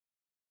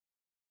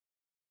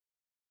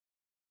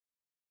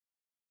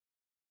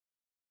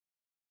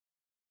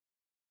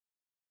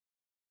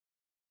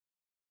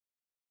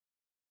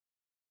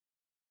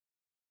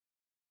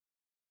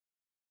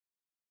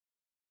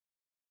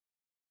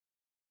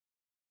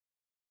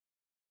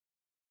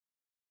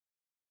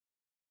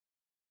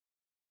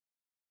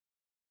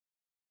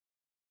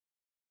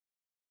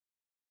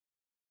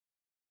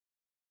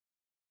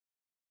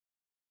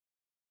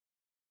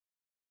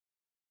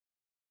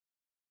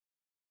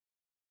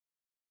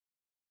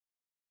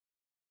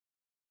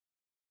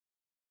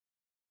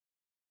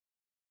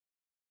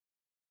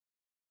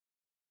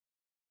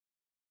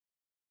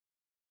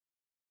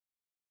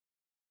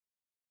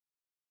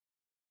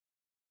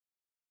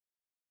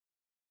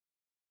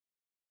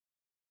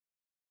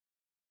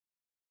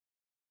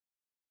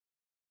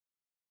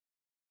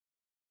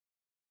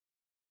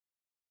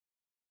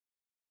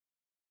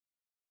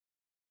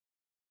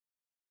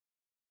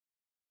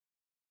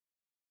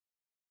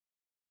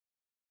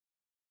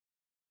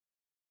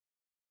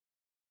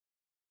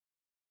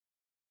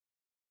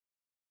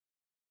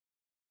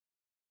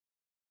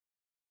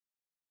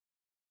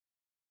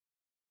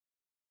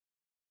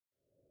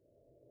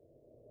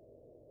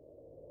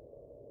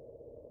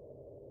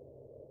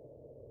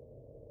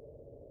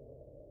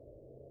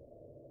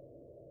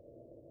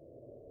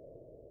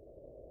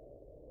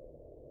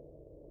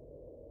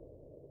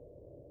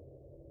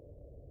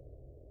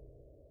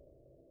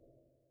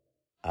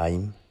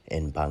I'm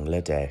in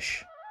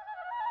Bangladesh.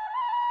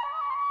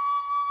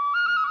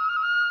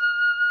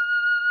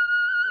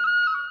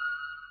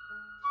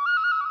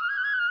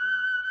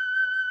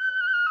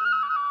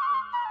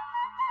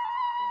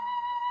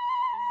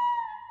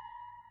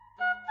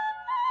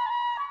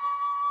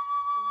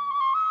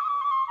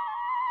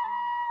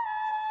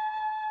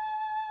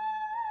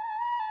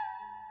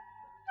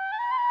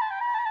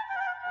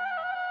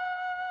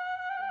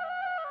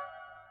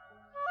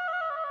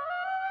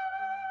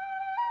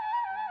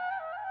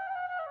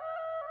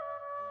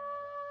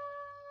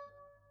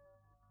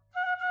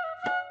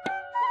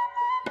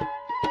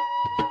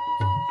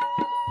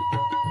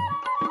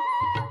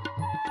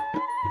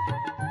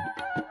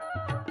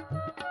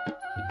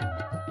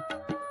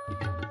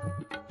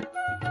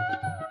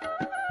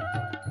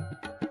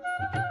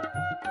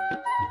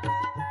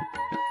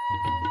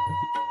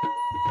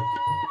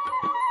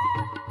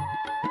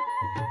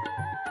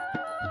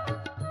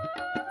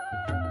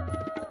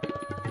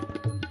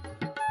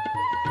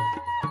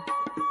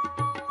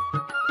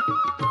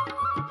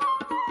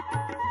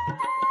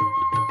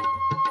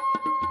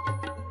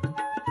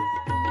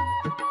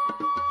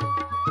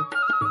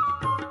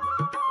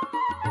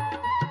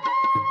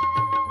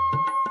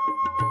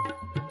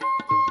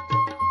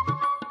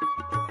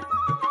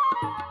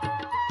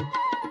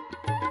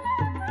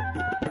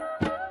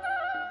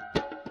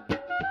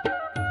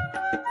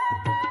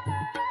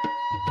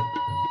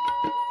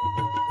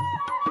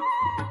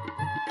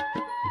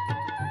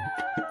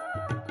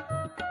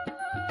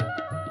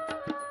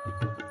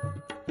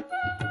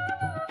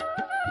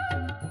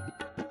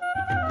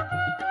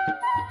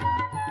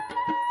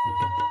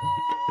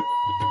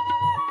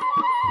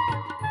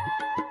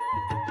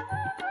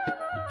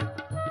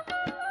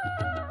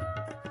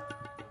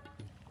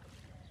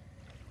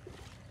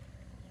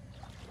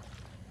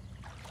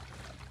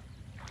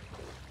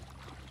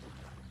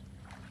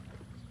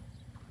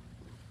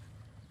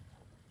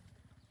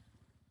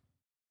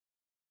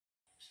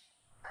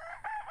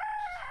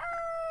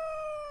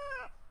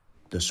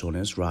 The sun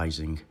is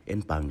rising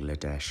in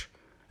Bangladesh,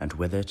 and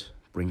with it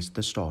brings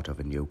the start of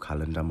a new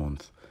calendar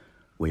month.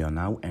 We are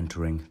now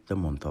entering the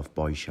month of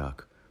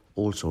Boishak,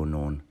 also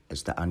known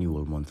as the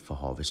annual month for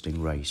harvesting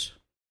rice.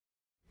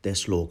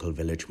 This local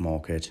village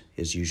market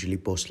is usually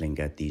bustling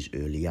at these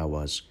early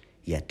hours,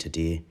 yet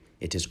today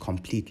it is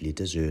completely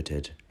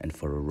deserted, and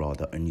for a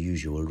rather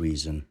unusual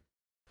reason.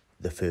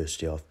 The first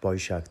day of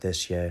Boishak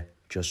this year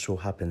just so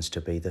happens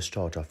to be the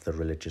start of the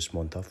religious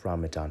month of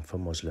Ramadan for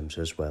Muslims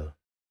as well.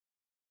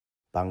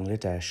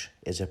 Bangladesh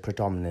is a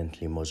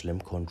predominantly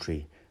Muslim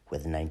country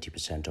with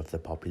 90% of the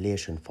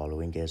population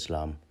following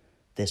Islam.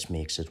 This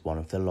makes it one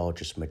of the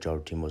largest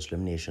majority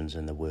Muslim nations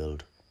in the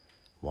world.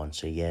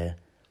 Once a year,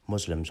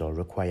 Muslims are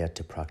required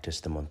to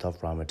practice the month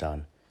of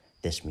Ramadan.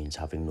 This means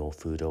having no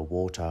food or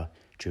water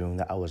during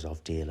the hours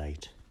of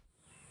daylight.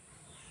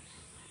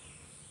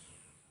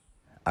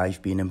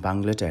 I've been in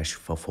Bangladesh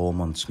for 4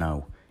 months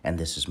now, and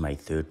this is my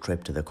third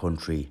trip to the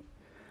country.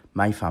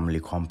 My family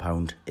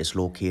compound is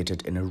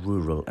located in a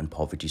rural and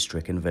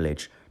poverty-stricken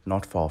village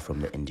not far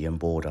from the Indian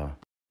border.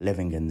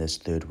 Living in this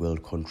third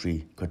world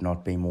country could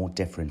not be more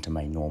different to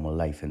my normal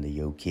life in the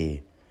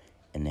UK.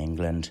 In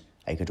England,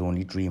 I could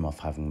only dream of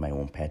having my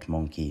own pet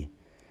monkey.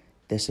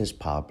 This is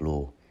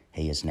Pablo.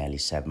 He is nearly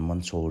 7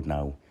 months old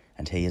now,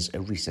 and he is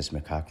a rhesus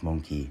macaque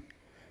monkey.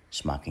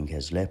 Smacking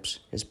his lips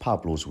is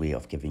Pablo's way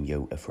of giving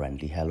you a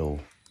friendly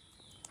hello.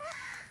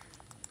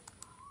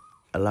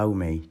 Allow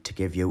me to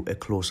give you a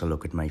closer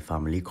look at my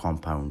family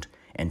compound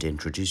and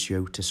introduce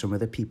you to some of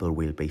the people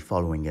we'll be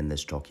following in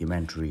this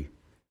documentary.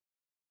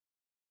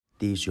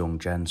 These young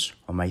gents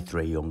are my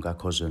 3 younger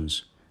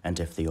cousins, and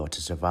if they are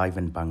to survive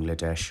in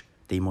Bangladesh,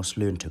 they must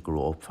learn to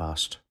grow up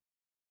fast.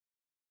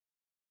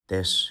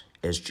 This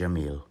is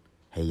Jamil.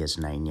 He is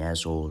 9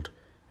 years old,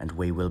 and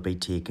we will be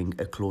taking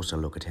a closer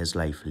look at his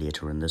life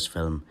later in this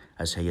film,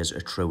 as he is a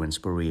true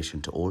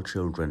inspiration to all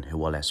children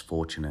who are less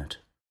fortunate.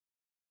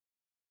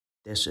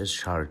 This is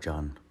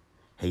Sharjan.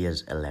 He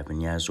is 11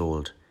 years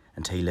old,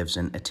 and he lives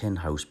in a tin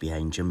house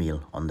behind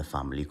Jamil on the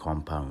family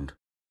compound.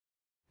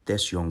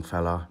 This young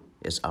fella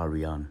is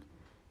Aryan.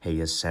 He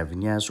is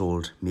 7 years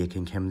old,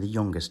 making him the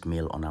youngest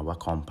male on our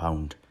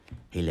compound.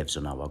 He lives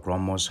in our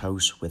grandma's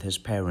house with his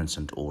parents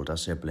and older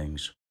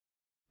siblings.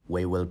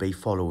 We will be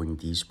following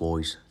these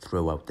boys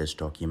throughout this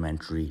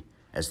documentary,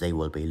 as they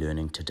will be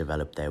learning to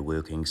develop their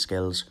working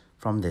skills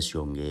from this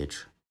young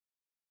age.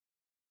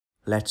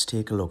 Let's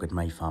take a look at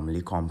my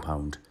family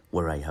compound,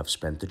 where I have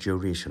spent the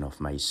duration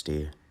of my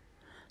stay.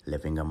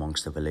 Living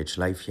amongst the village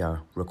life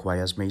here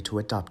requires me to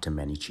adapt to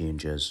many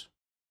changes.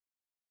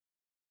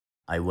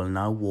 I will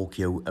now walk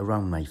you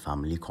around my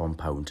family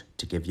compound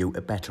to give you a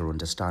better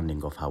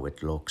understanding of how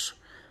it looks.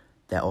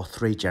 There are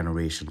 3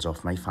 generations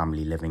of my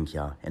family living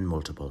here in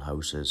multiple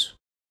houses.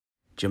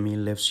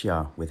 Jamil lives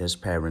here with his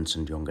parents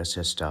and younger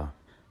sister.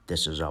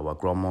 This is our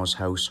grandma's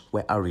house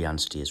where Aryan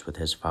stays with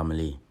his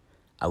family.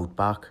 Out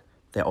back,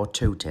 there are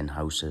 2 tin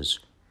houses.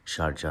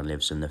 Sharjan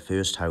lives in the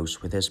first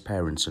house with his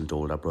parents and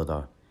older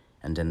brother,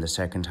 and in the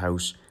second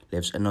house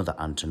lives another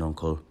aunt and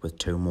uncle with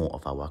 2 more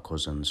of our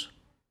cousins.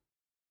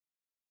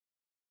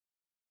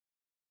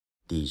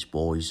 These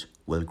boys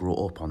will grow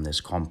up on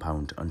this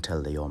compound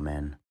until they are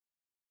men.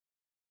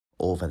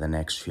 Over the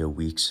next few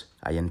weeks,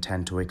 I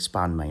intend to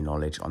expand my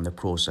knowledge on the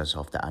process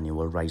of the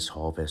annual rice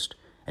harvest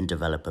and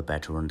develop a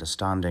better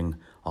understanding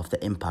of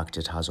the impact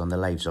it has on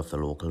the lives of the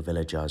local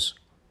villagers.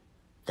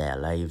 Their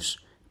lives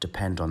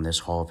depend on this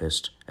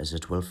harvest as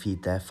it will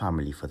feed their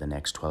family for the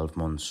next 12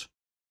 months.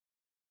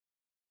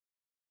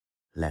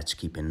 Let's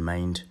keep in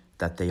mind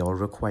that they are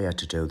required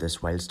to do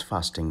this whilst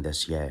fasting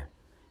this year.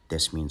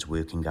 This means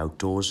working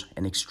outdoors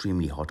in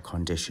extremely hot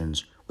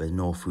conditions with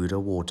no food or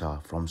water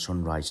from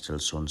sunrise till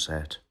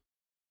sunset.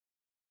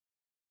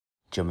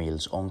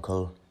 Jamil's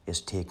uncle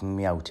is taking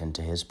me out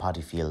into his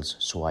paddy fields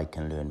so I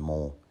can learn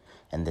more,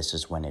 and this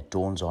is when it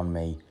dawns on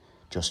me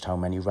just how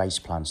many rice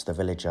plants the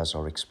villagers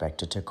are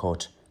expected to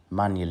cut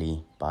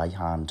manually by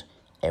hand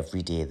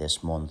every day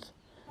this month.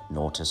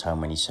 Notice how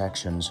many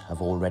sections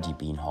have already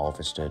been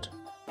harvested.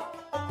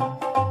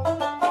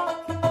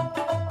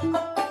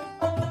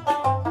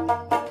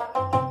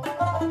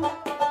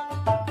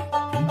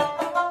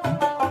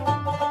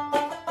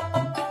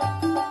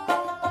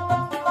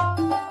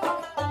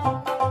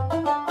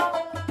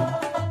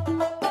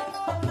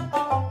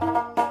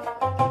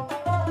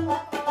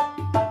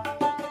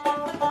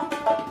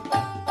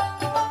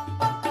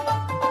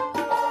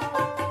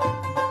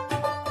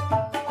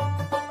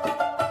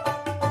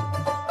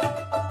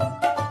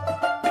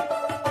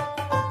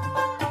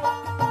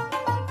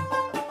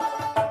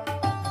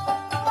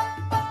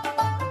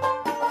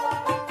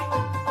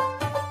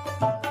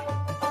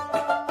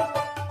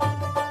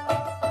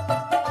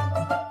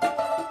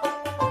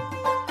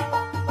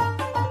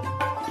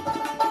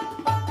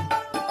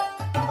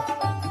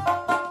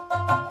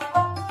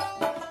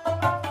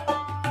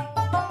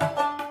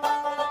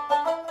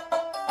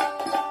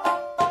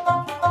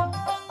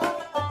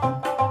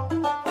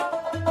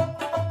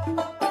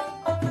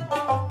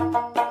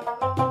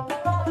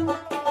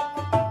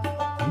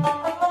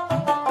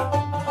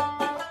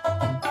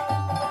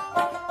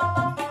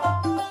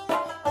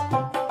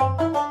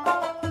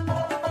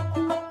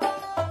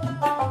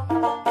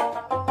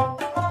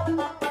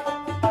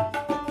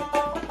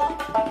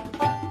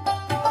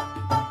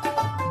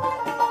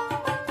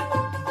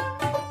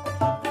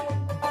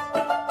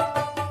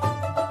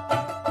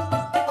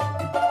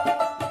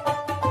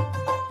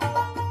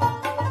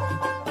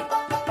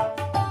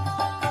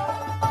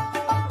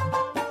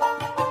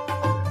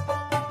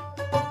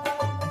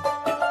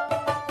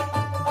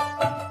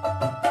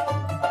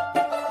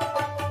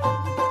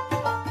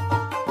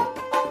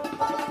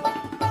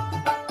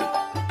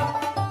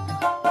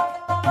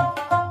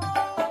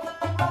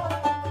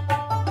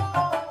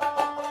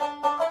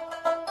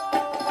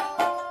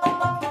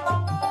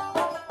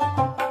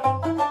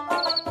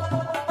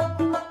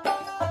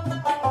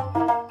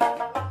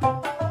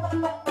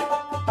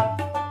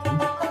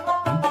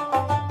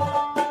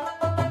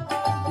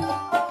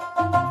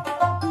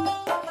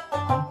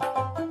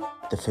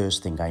 The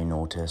first thing I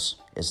notice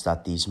is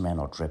that these men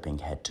are dripping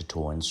head to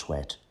toe in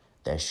sweat,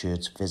 their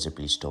shirts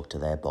visibly stuck to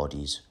their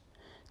bodies.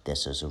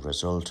 This is a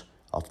result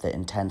of the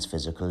intense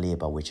physical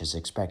labour which is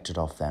expected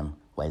of them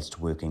whilst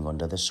working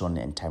under the sun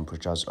in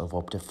temperatures of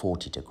up to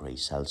 40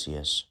 degrees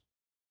Celsius.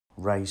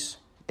 Rice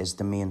is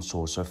the main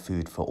source of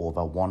food for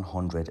over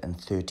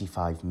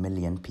 135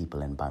 million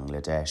people in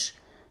Bangladesh,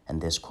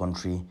 and this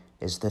country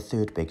is the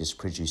third biggest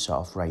producer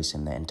of rice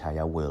in the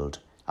entire world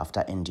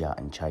after India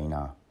and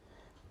China.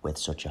 With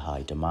such a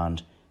high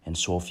demand and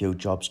so few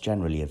jobs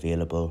generally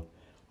available,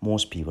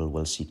 most people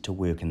will seek to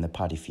work in the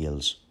paddy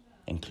fields,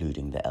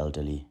 including the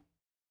elderly.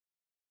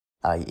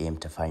 I aim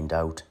to find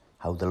out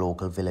how the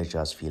local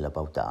villagers feel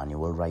about the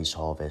annual rice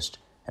harvest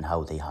and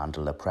how they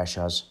handle the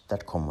pressures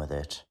that come with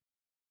it.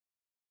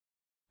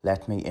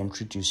 Let me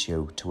introduce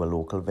you to a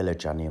local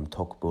villager named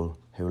Tuqbul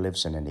who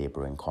lives in a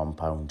neighbouring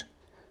compound.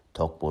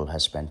 Tuqbul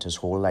has spent his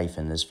whole life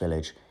in this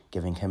village,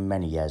 giving him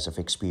many years of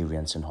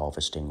experience in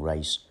harvesting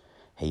rice.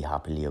 He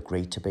happily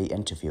agreed to be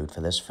interviewed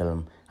for this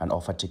film and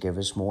offered to give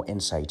us more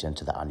insight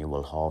into the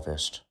annual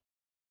harvest.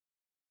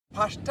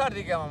 ফাস্টার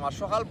দিকে মামা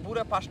সকাল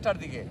পুরো 5টার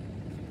দিকে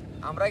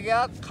আমরা গিয়া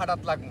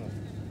খাটাত লাগমু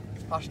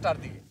 5টার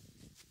দিকে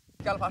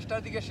কাল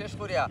 5টার দিকে শেষ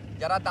করিয়া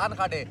যারা ধান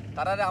কাটে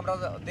তারারে আমরা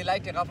দিলাই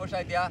টাকা পয়সা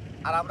দিয়া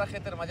আর আমরা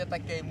ক্ষেতের মাঝে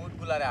তাকে এই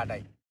মুটগুলারে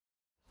আটাই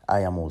I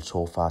am also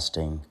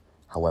fasting.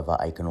 However,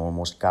 I can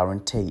almost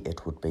guarantee it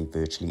would be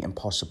virtually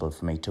impossible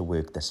for me to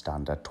work the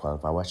standard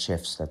 12-hour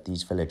shifts that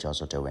these villagers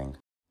are doing.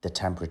 The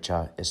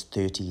temperature is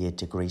 38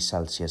 degrees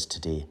Celsius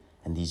today,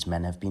 and these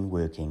men have been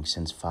working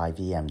since 5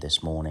 a.m. this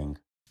morning.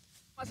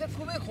 আছে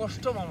খুবই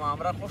কষ্ট মামা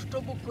আমরা কষ্ট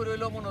বুক করে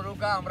হইলো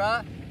মনোরোগা আমরা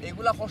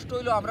এগুলা কষ্ট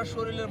হইলো আমরা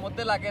শরীরের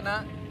মধ্যে লাগে না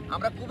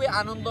আমরা খুবই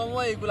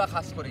আনন্দময় এগুলা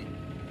কাজ করি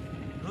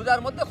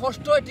রোজার মধ্যে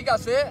কষ্ট হয় ঠিক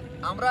আছে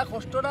আমরা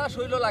কষ্টটা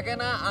শরীরে লাগে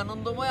না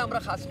আনন্দময় আমরা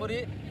কাজ করি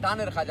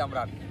ধানের কাজ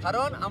আমরা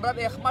কারণ আমরা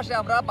এক মাসে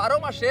আমরা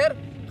 12 মাসের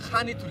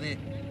খানি তুলি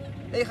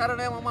এই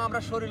কারণে মামা আমরা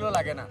শরীরে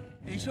লাগে না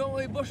এই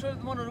সময় বছর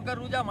মনোরোগা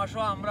রোজা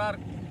মাসও আমরা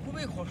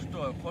খুবই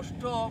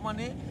কষ্ট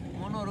মানে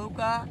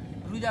মনোরোগা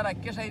রোজা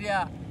রাখকে সাইরা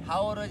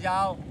হাওরে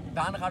যাও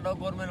ধান কাটো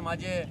গরমের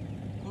মাঝে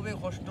খুবই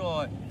কষ্ট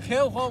হয়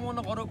সেও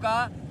মনে করোকা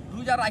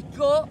রোজা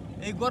রাখিও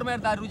এই গরমের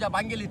দ্বার রোজা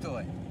ভাঙ্গে লিতে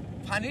হয়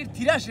পানির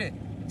থিরাসে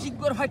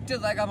চিঙ্কর ফাইটে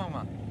জায়গা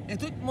মামা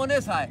এতুত মনে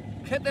চায়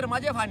ক্ষেতের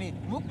মাঝে পানি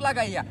মুখ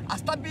লাগাইয়া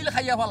আস্তা বিল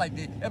খাইয়া ফেলাই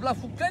দে এবলা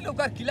ফুকলাই লোক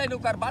আর খিলাই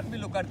লোক আর বান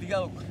বিল লোক আর দিঘা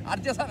লোক আর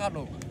যে থাকা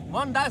লোক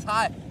মন দা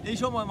চায় এই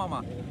সময় মামা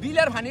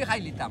বিলের পানি খাই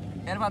লিতাম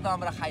এর মাঝে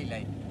আমরা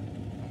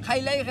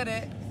খাইলাই খেরে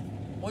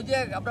ওই যে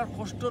আপনার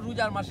কষ্ট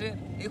রোজার মাসে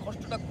এই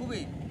কষ্টটা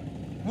খুবই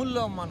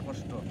মূল্যবান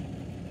কষ্ট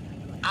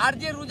আর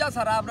যে রোজা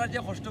ছাড়া আমরা যে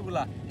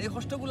কষ্টগুলা এই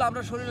কষ্টগুলো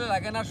আমরা শরীরে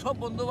লাগে না সব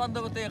বন্ধু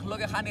বান্ধবতে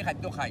একলগে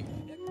খাদ্য খাই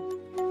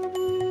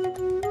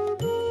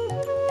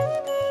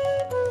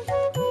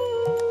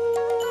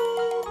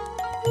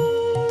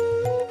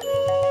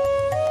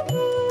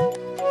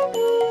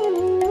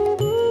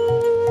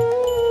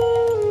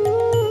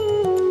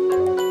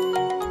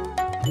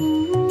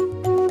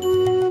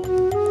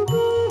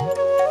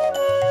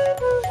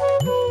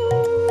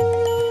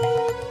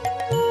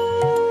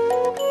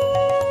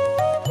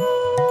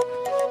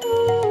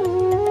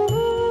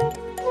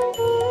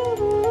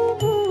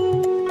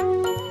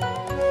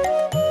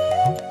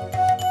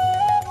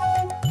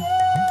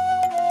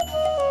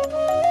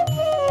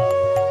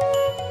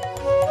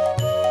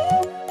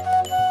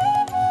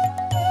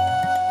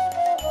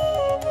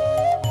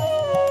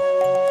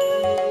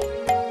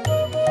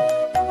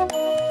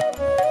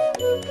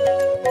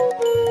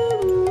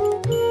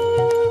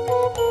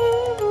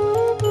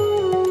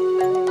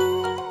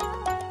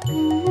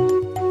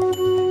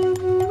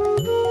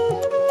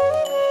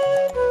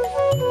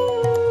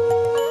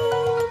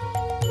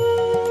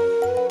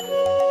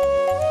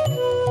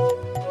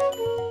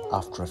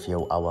After a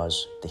few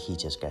hours, the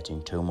heat is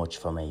getting too much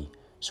for me,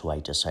 so I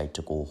decide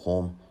to go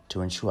home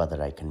to ensure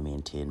that I can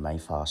maintain my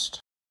fast.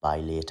 By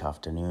late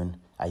afternoon,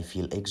 I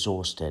feel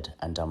exhausted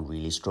and I'm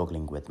really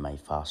struggling with my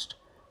fast.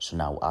 So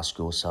now ask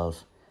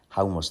yourself,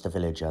 how must the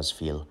villagers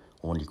feel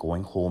only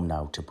going home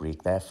now to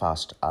break their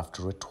fast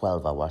after a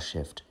 12-hour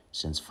shift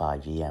since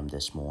 5 a.m.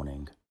 this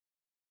morning?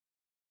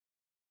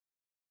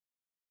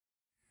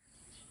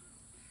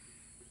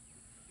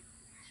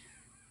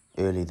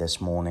 Early this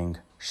morning,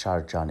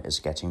 Sharjan is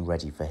getting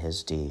ready for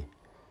his day.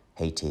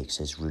 He takes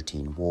his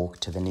routine walk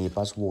to the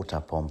neighbour's water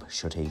pump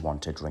should he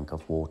want a drink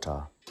of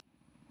water.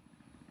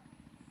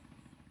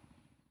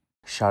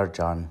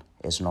 Sharjan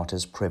is not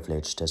as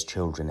privileged as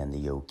children in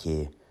the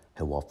UK,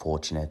 who are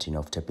fortunate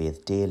enough to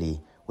bathe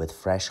daily with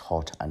fresh,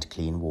 hot and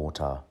clean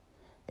water.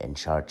 In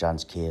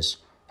Sharjan's case,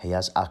 he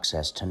has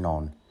access to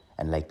none,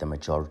 and like the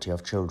majority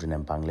of children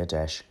in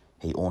Bangladesh,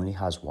 he only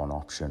has one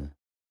option.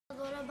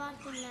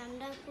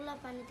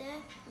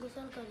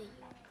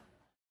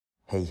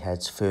 He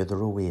heads further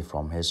away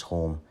from his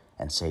home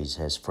and sees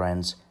his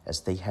friends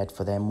as they head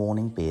for their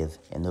morning bathe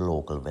in the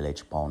local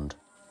village pond.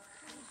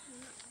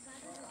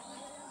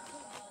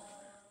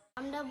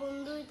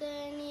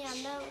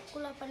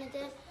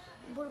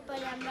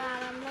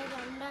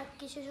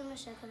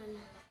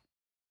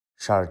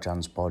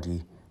 Sharjan's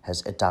body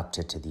has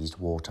adapted to these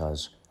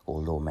waters,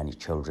 although many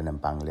children in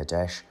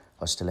Bangladesh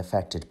are still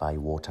affected by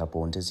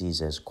waterborne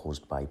diseases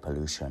caused by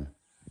pollution.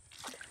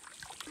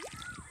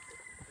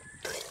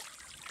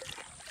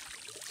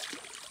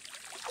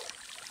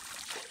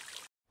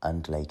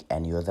 And like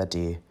any other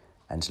day,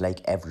 and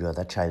like every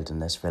other child in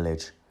this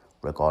village,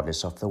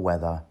 regardless of the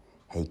weather,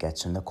 he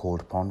gets in the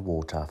cold pond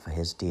water for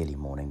his daily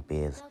morning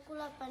bathe.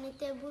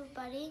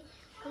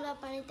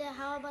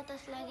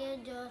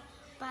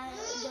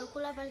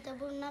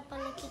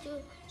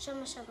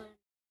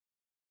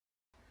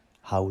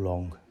 How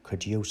long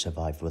could you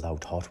survive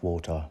without hot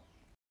water?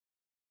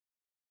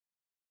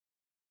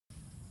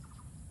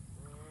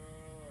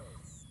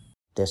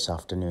 This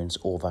afternoon's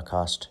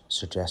overcast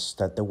suggests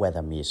that the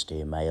weather may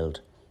stay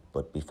mild,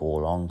 but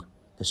before long,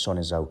 the sun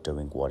is out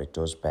doing what it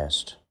does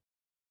best.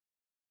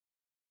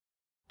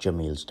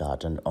 Jamil's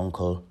dad and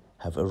uncle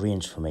have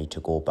arranged for me to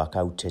go back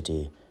out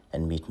today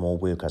and meet more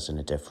workers in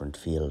a different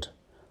field.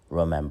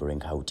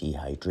 Remembering how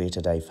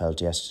dehydrated I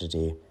felt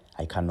yesterday,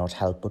 I cannot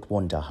help but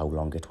wonder how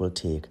long it will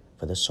take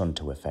for the sun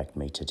to affect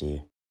me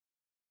today.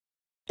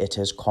 It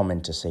is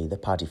common to see the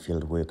paddy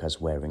field workers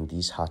wearing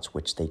these hats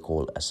which they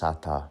call a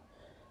sata.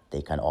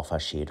 They can offer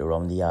shade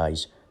around the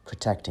eyes,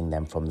 protecting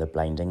them from the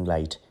blinding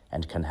light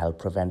and can help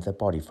prevent the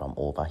body from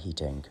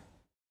overheating.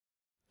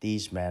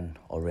 These men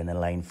are in a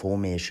line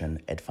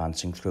formation,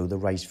 advancing through the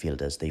rice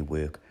field as they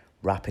work,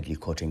 rapidly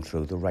cutting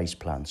through the rice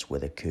plants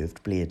with a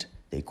curved blade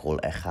they call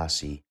a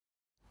chassis.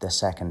 The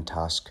second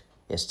task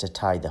is to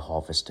tie the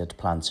harvested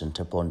plants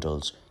into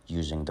bundles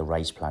using the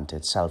rice plant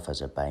itself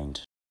as a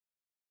bind.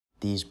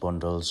 These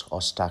bundles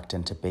are stacked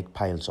into big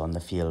piles on the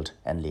field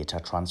and later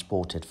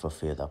transported for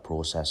further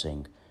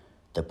processing.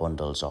 The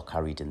bundles are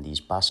carried in these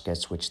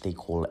baskets which they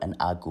call an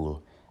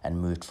agul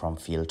and moved from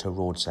field to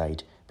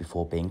roadside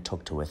before being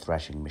took to a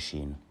threshing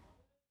machine.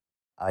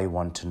 I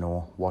want to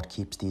know what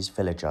keeps these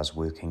villagers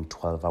working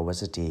 12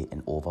 hours a day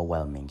in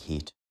overwhelming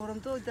heat.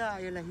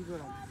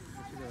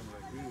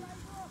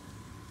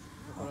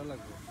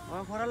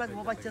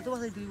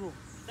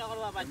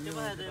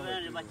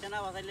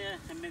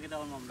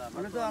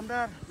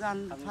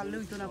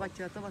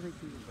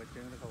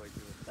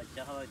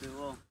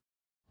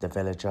 The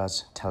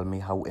villagers tell me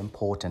how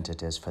important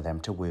it is for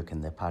them to work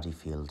in their paddy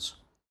fields.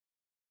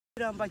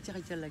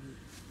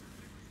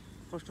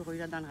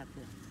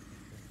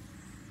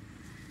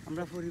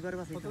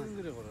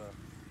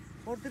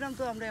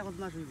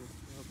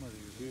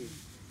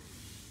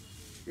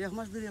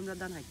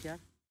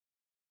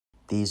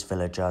 These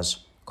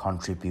villagers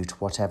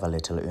contribute whatever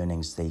little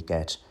earnings they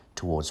get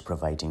towards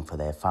providing for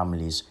their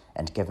families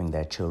and giving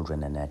their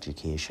children an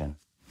education.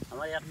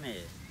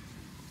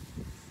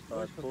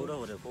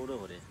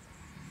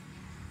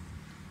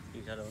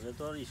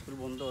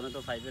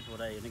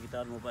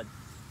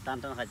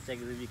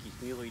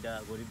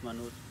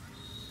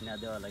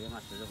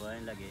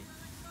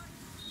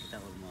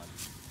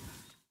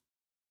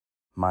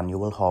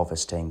 Manual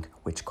harvesting,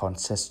 which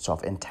consists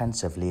of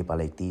intensive labour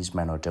like these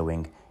men are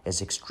doing,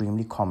 is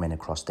extremely common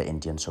across the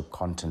Indian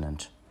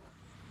subcontinent.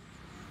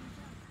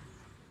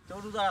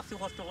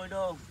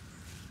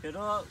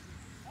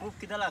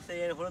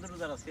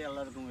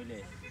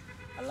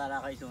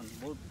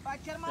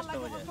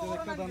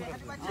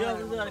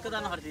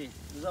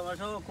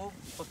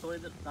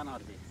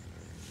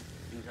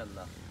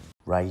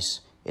 Rice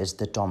is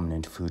the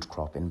dominant food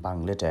crop in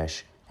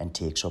Bangladesh and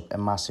takes up a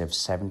massive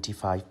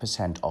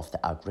 75% of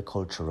the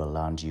agricultural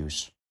land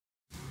use.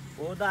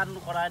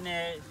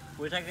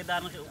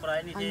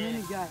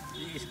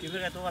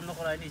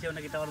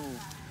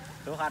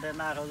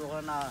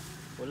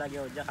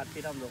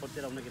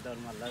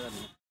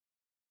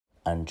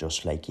 And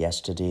just like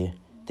yesterday,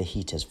 the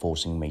heat is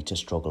forcing me to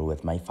struggle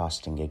with my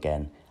fasting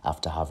again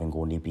after having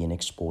only been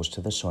exposed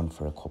to the sun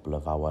for a couple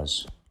of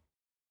hours.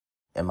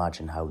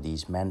 Imagine how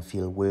these men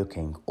feel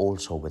working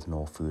also with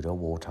no food or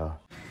water.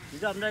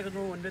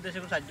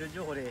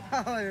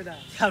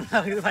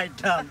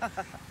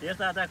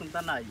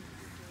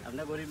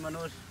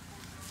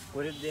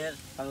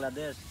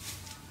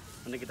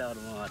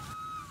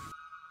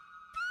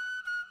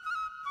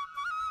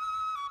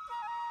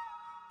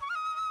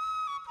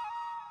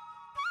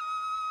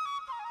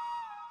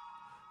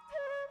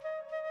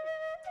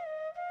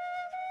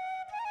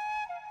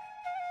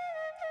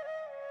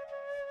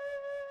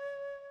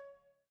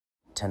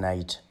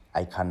 Tonight,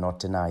 I cannot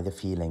deny the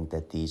feeling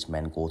that these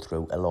men go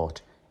through a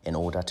lot in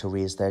order to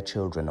raise their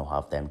children or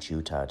have them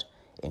tutored,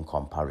 in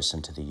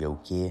comparison to the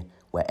UK,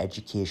 where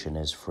education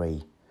is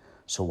free.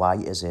 So why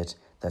is it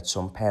that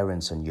some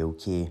parents in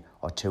UK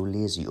are too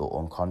lazy or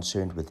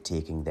unconcerned with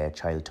taking their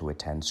child to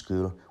attend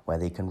school where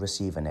they can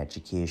receive an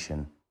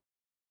education?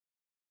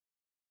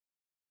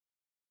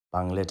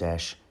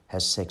 Bangladesh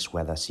has 6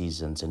 weather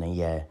seasons in a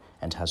year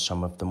and has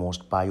some of the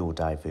most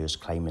biodiverse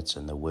climates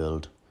in the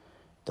world.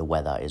 The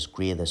weather is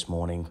grey this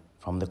morning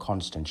from the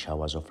constant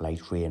showers of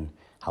light rain.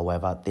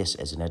 However, this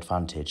is an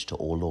advantage to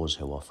all those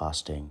who are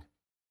fasting.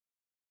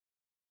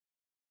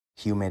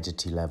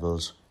 Humidity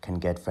levels can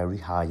get very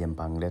high in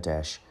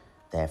Bangladesh.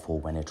 Therefore,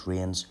 when it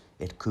rains,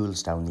 it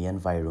cools down the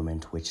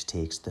environment, which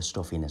takes the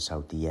stuffiness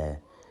out the air.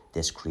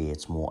 This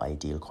creates more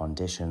ideal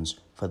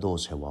conditions for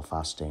those who are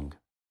fasting.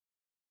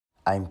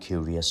 I'm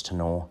curious to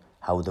know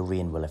how the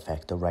rain will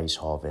affect the rice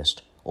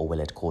harvest, or will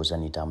it cause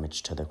any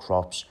damage to the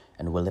crops,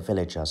 and will the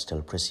villagers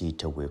still proceed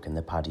to work in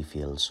the paddy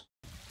fields?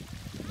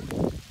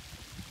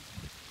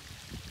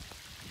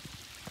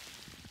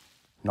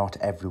 Not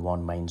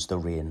everyone minds the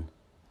rain.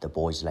 The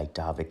boys like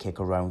to have a kick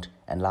around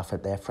and laugh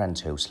at their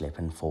friends who slip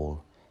and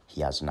fall.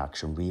 He has an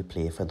action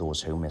replay for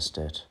those who missed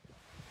it.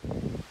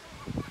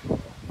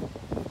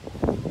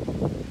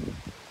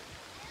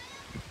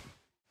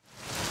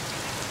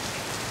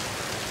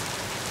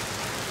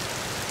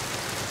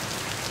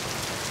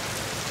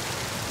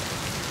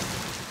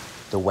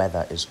 The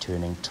weather is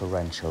turning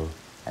torrential,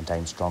 and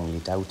I'm strongly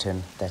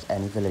doubting that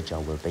any villager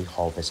will be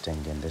harvesting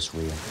in this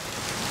rain.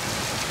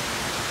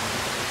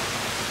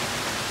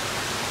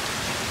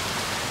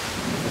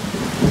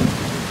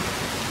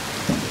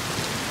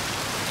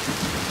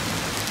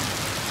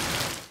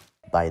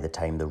 By the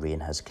time the rain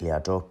has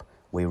cleared up,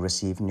 we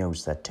received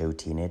news that 2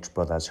 teenage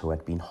brothers who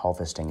had been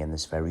harvesting in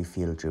this very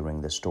field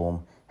during the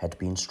storm had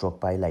been struck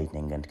by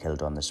lightning and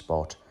killed on the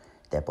spot.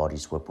 Their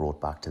bodies were brought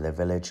back to the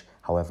village.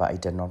 However, I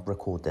did not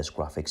record this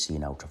graphic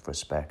scene out of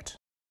respect.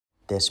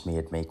 This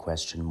made me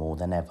question more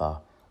than ever,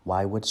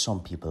 why would some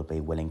people be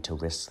willing to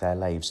risk their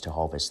lives to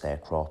harvest their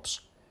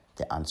crops?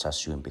 The answer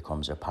soon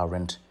becomes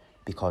apparent,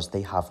 because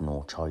they have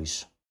no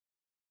choice.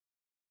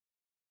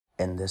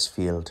 In this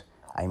field,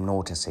 I'm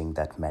noticing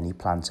that many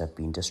plants have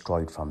been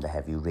destroyed from the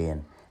heavy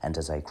rain, and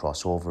as I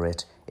cross over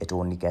it, it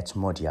only gets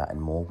muddier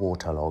and more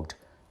waterlogged,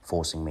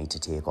 forcing me to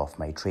take off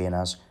my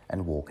trainers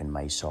and walk in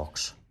my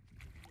socks.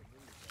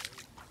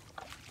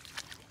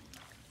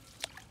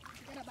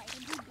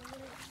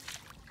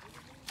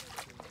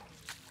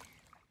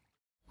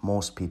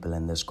 Most people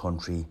in this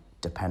country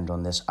depend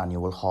on this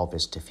annual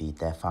harvest to feed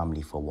their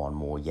family for one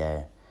more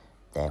year.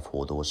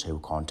 Therefore, those who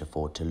can't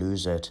afford to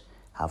lose it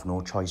have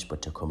no choice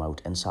but to come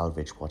out and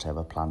salvage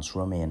whatever plants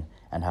remain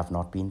and have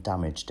not been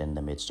damaged in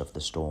the midst of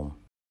the storm.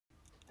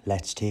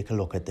 Let's take a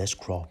look at this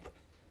crop.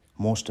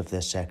 Most of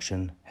this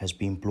section has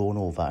been blown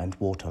over and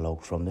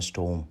waterlogged from the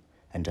storm,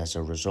 and as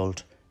a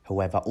result,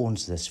 Whoever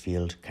owns this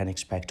field can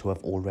expect to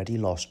have already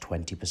lost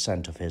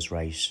 20% of his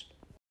rice.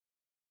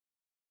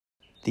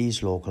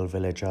 These local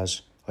villagers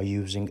are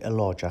using a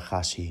larger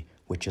chassis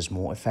which is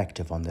more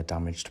effective on the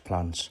damaged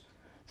plants.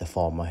 The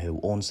farmer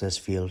who owns this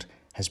field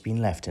has been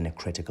left in a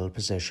critical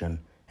position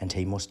and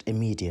he must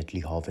immediately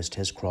harvest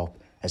his crop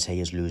as he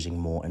is losing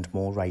more and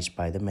more rice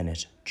by the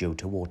minute due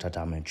to water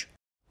damage.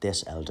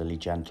 This elderly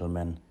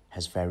gentleman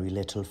has very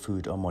little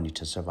food or money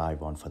to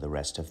survive on for the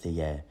rest of the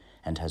year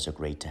and has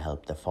agreed to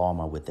help the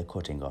farmer with the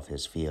cutting of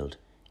his field.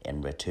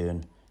 In return,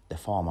 the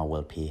farmer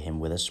will pay him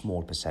with a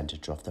small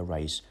percentage of the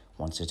rice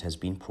once it has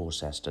been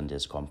processed and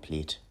is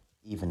complete.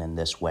 Even in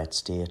this wet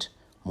state,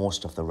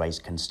 most of the rice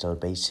can still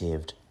be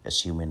saved,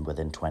 assuming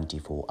within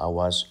 24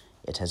 hours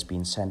it has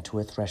been sent to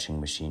a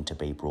threshing machine to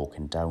be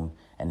broken down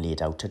and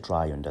laid out to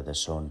dry under the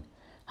sun.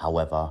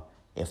 However,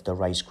 if the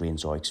rice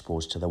grains are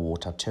exposed to the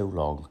water too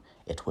long,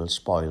 it will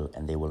spoil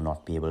and they will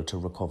not be able to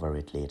recover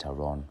it later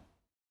on.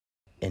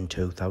 In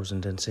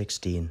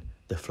 2016,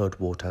 the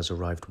floodwaters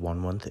arrived 1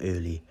 month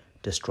early,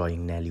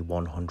 destroying nearly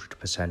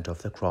 100%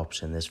 of the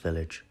crops in this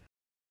village.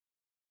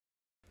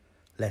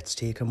 Let's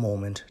take a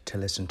moment to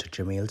listen to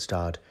Jamil's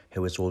dad,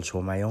 who is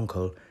also my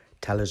uncle,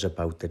 tell us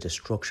about the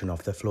destruction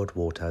of the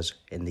floodwaters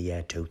in the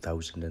year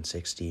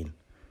 2016.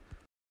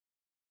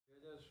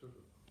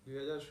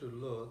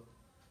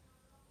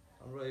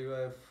 আমরা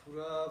এইবার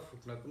পুরা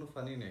ফুটনা কোনো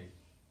পানি নেই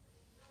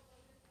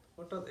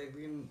হঠাৎ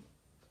একদিন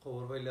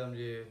খবর পাইলাম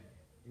যে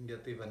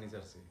ইন্ডিয়াতেই পানি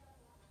ছাড়ছে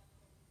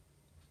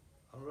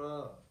আমরা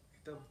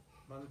এটা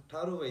মানে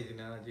ঠারও পাইছি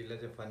না জিল্লা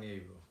যে পানি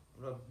আইব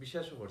আমরা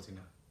বিশ্বাসও করছি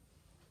না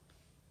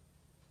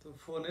তো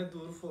ফোনে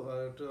দূর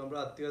একটু আমরা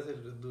আত্মীয় আছে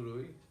দূর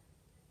হই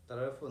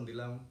তারা ফোন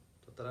দিলাম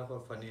তো তারা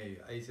পানি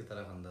আইছে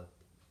তারা খান্দাত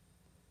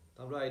তো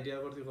আমরা আইডিয়া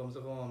করছি কমসে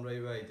কম আমরা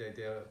এইবার আইতে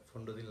আইতে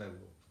 15 দিন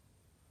লাগবো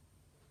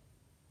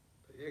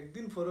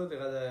একদিন পরেও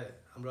দেখা যায়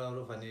আমরা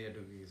আরো পানি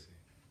ঢুকে গেছে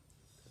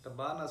একটা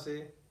বান আছে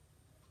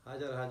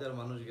হাজার হাজার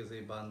মানুষ গেছে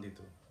এই বান দিত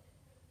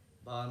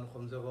বান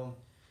কমসে কম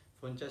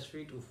 50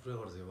 ফিট উপরে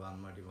করছে বান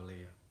মাটি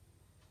ফলাইয়া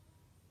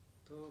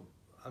তো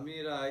আমি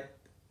রাত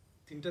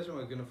 3টার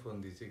সময় কেন ফোন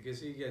দিছি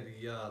গেছি গিয়া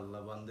দিয়া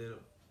আল্লাহ বান্দের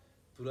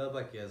পুরা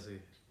বাকি আছে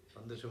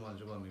বান্দের সমান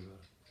সমান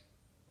এবার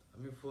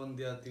আমি ফোন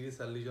দিয়া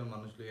 30-40 জন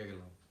মানুষ লইয়া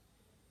গেলাম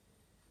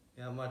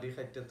মাটি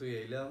খাইটা তুই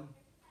আইলাম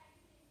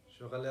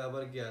সকালে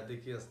আবার গিয়া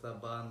দেখি আস্তা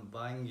বান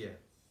ভাঙ্গিয়া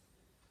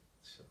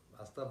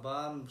আস্তা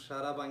বান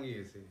সারা ভাঙ্গি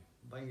গেছে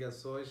ভাঙ্গিয়া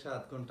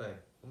 6-7 ঘন্টায়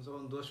কমসে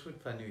কম 10 ফুট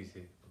পানি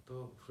হয়েছে অত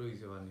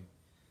হয়েছে পানি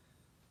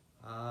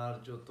আর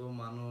যত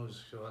মানুষ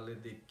সকালে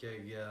দেখিয়া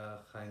গিয়া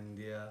খাইন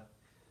দিয়া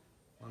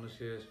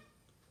মানুষের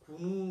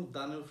কোনো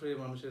দানের উপরে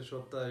মানুষের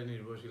সপ্তাহে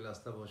নির্ভরশীল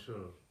আস্তা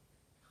বছর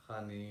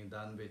খানি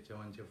দান বেচা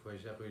মানুষের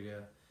পয়সা করিয়া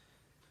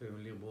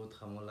ফ্যামিলি বহুত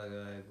খামো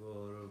লাগায়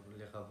ঘর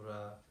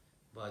লেখাপড়া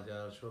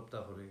বাজার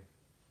সপ্তাহ করে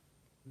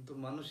কিন্তু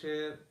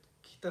মানুষের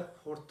কিতা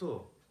করতো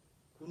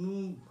কোনো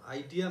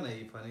আইডিয়া নাই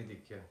পানি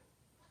দেখিয়া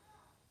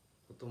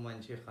কত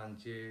মানুষে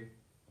খানছে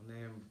মানে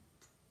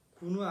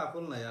কোনো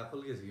আকল নাই আকল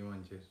গেছে কি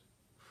মানুষের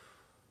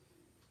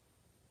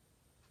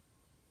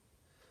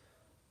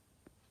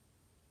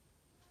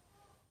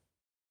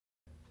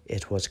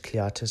It was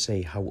clear to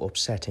see how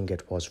upsetting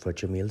it was for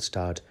Jamil's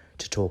dad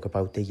to talk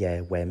about the year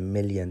where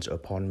millions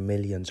upon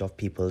millions of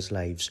people's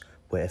lives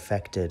were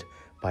affected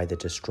by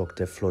the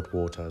destructive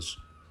floodwaters.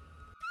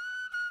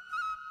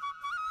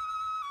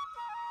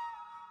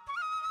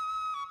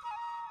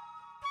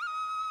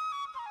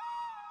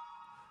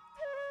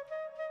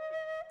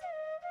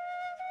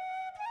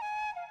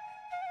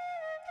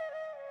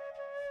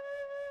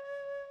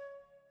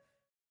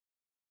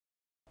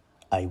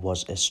 I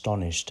was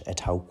astonished at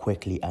how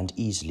quickly and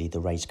easily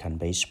the rice can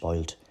be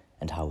spoilt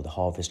and how the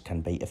harvest can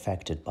be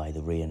affected by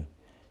the rain.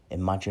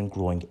 Imagine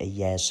growing a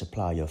year's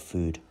supply of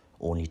food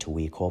only to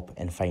wake up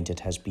and find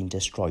it has been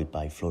destroyed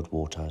by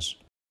floodwaters.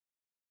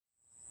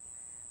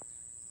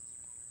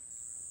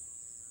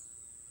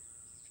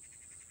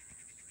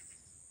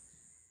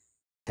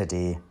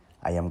 Today,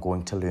 I am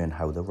going to learn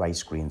how the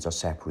rice grains are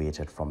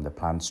separated from the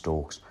plant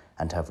stalks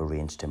and have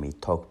arranged to meet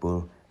Tokbul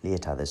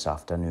later this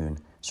afternoon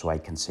so I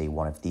can see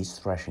one of these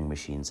threshing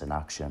machines in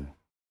action.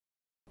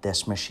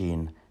 This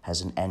machine has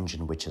an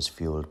engine which is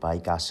fueled by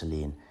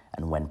gasoline,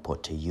 and when put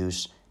to use,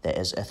 there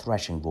is a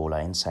threshing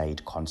roller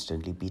inside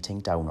constantly beating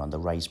down on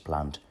the rice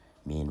plant.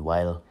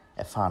 Meanwhile,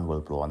 a fan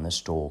will blow on the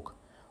stalk.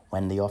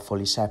 When they are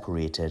fully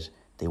separated,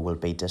 they will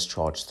be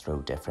discharged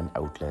through different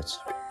outlets.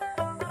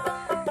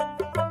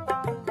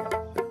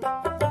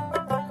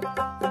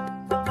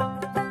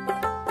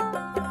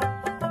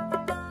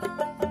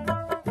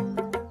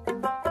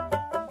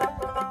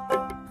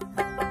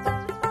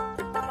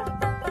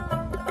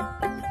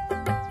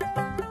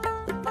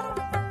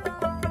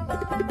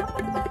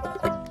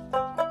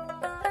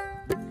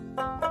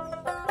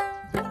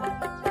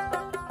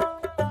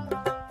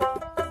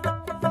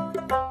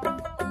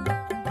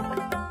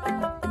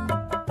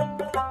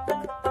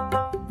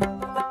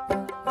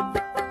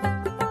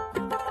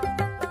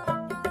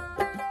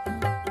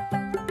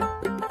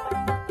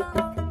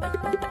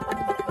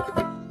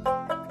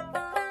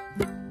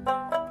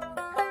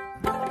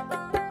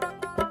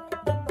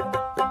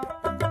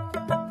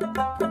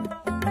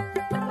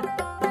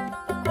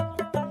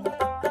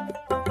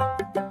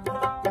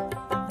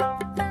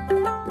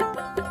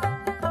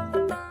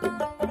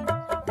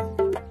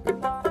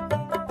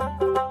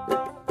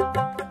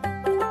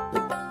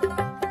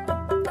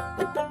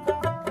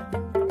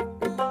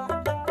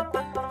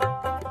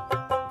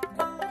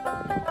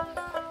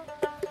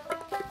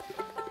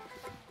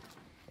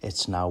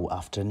 It's now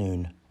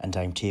afternoon, and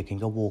I'm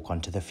taking a walk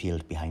onto the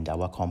field behind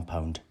our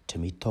compound to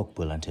meet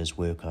Tugbul and his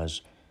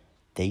workers.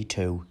 They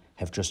too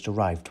have just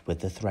arrived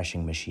with the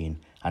threshing machine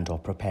and are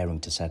preparing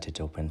to set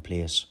it up in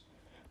place.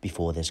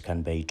 Before this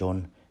can be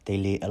done, they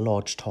lay a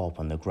large tarp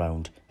on the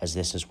ground, as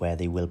this is where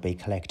they will be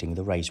collecting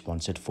the rice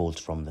once it falls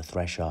from the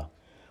thresher.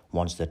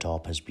 Once the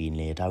tarp has been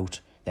laid out,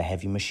 the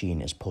heavy machine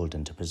is pulled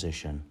into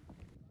position.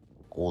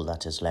 All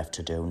that is left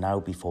to do now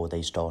before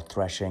they start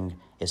threshing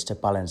is to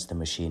balance the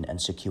machine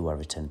and secure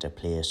it into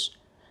place.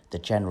 The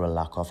general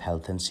lack of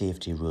health and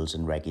safety rules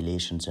and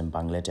regulations in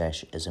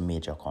Bangladesh is a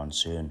major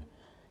concern.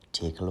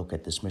 Take a look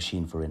at this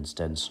machine, for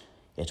instance.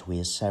 It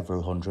weighs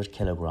several hundred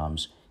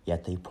kilograms,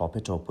 yet they prop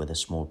it up with a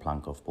small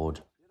plank of wood.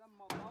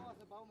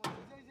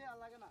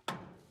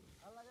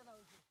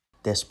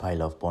 This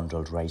pile of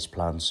bundled rice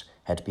plants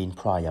had been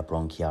prior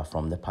bronchia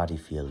from the paddy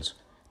fields.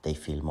 They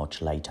feel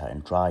much lighter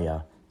and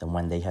drier than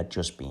when they had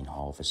just been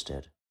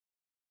harvested.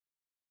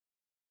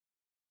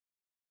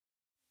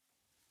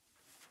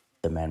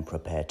 The men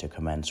prepare to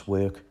commence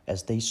work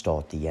as they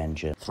start the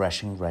engine.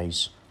 Threshing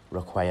rice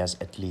requires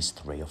at least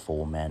 3 or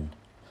 4 men.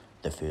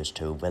 The first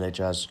 2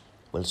 villagers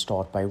will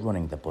start by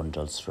running the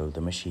bundles through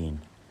the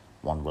machine.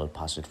 One will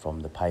pass it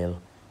from the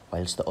pile,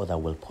 whilst the other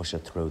will push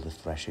it through the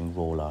threshing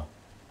roller.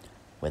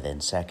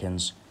 Within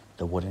seconds,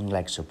 the wooden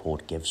leg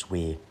support gives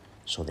way,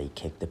 so they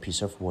kick the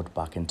piece of wood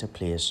back into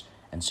place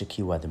and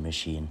secure the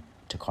machine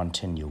to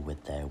continue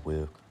with their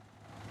work.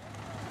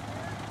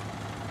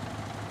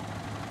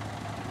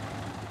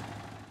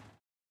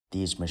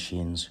 These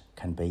machines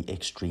can be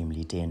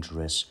extremely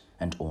dangerous,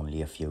 and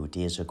only a few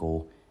days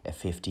ago, a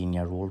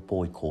 15-year-old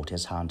boy caught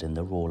his hand in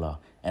the roller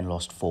and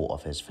lost 4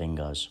 of his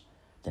fingers.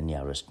 The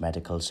nearest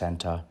medical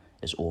centre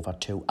is over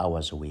 2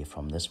 hours away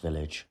from this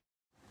village.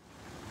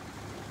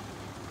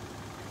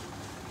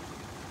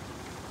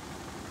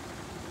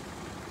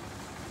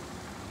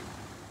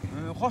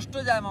 কষ্ট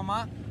যায় মামা,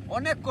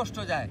 অনেক কষ্ট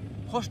যায়।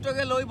 কষ্ট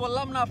গেলে ওই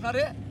বললাম না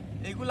আপনারে,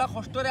 এইগুলা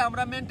কষ্টরে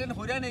আমরা মেনটেন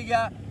কইরা নিয়ে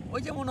গিয়া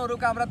ওই যে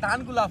মনোরোকে আমরা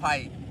ধানগুলা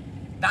পাই,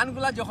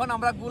 ধানগুলা যখন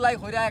আমরা গুলাই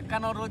কইরা এক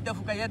কানো রোদে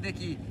ফুকাইয়া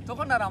দেখি,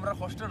 তখন আর আমরা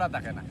কষ্টটা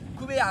থাকে না,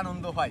 খুবই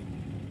আনন্দ পাই,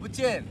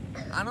 বুঝছেন?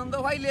 আনন্দ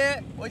পাইলে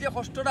ওই যে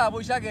কষ্টটা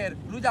বৈশাখের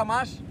রোজা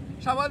মাস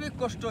স্বাভাবিক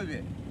কষ্ট হইবে,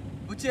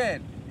 বুঝছেন?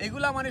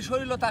 এগুলা মানে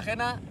শরীরও থাকে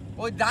না,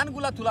 ওই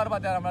ধানগুলা তোলার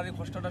বাদে আর আমার এই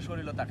কষ্টটা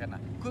শরীরও থাকে না,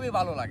 খুবই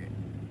ভালো লাগে।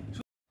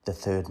 The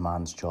third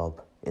man's job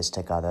is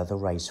to gather the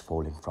rice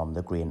falling from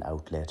the grain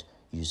outlet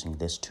using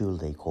this tool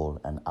they call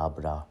an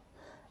abra.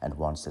 And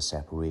once the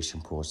separation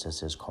process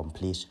is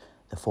complete,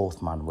 the 4th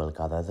man will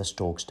gather the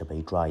stalks to be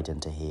dried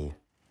into hay.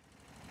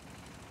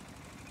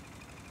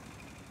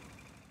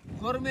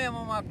 গরমে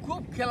মামা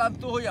খুব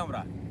ক্লান্ত হই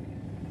আমরা,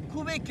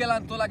 খুবই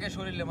ক্লান্ত লাগে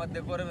শরীরের মধ্যে,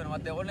 গরমের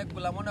মধ্যে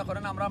অনেকগুলা মনে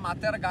করেন আমরা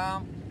মাথার ঘাম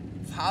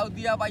ফাও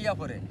দিয়া বাইয়া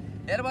পড়ে,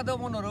 এর বাদেও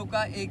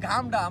মনোরৌকা এই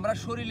ঘামটা আমরা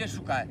শরীরে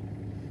শুকায়।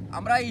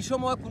 আমরা এই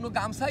সময় কোনো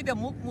গামছাইতে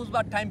মুখ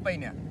মুছবার টাইম পাই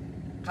না,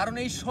 কারণ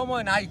এই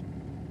সময় নাই।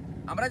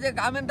 আমরা যে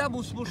গামেনটা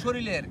মুছবো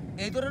শরীরের,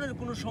 এই ধরনের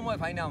কোনো সময়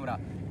পাই না আমরা।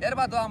 এর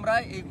বাদেও আমরা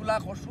এইগুলা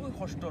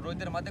কষ্ট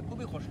রোদের মধ্যে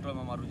খুবই কষ্ট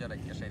আমার রোজা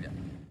রাখিয়া সেরা।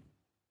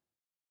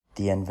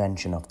 The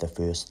invention of the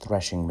first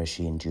threshing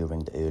machine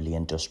during the early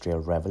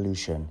Industrial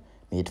Revolution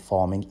made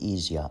farming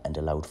easier and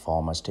allowed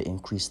farmers to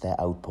increase their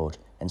output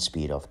and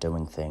speed of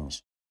doing things.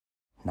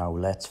 Now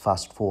let's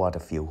fast forward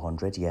a few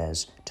hundred years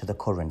to the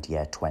current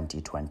year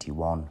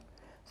 2021.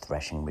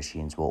 Threshing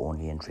machines were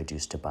only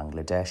introduced to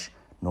Bangladesh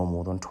no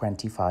more than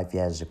 25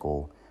 years ago,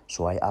 so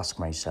I ask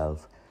myself,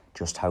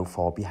 just how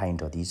far behind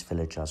are these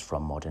villagers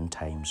from modern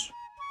times?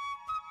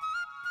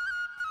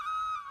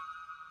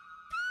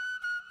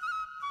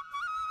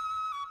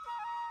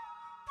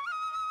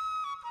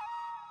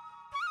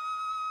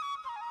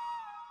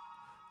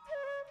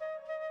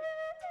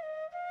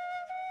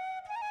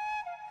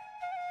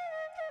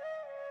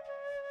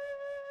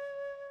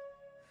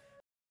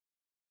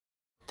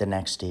 The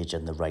next stage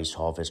in the rice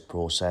harvest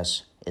process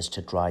is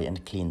to dry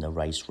and clean the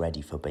rice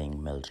ready for being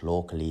milled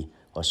locally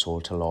or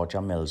sold to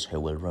larger mills who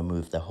will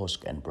remove the husk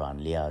and bran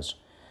layers.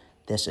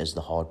 This is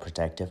the hard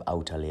protective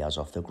outer layers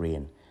of the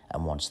grain,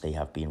 and once they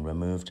have been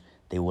removed,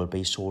 they will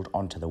be sold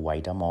onto the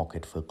wider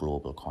market for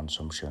global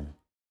consumption.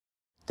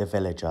 The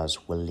villagers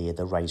will lay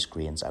the rice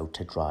grains out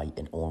to dry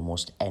in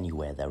almost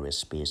anywhere there is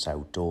space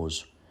outdoors.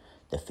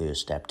 The first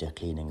step to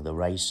cleaning the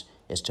rice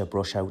is to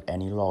brush out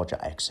any larger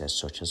excess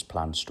such as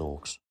plant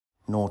stalks.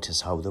 Notice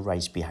how the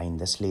rice behind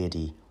this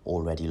lady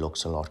already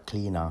looks a lot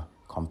cleaner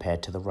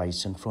compared to the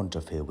rice in front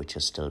of her, which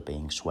is still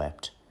being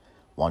swept.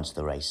 Once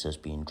the rice has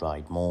been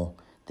dried more,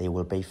 they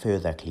will be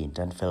further cleaned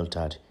and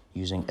filtered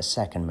using a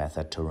second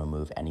method to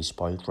remove any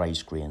spoiled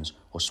rice grains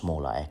or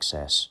smaller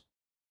excess.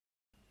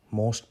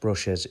 Most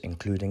brushes,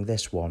 including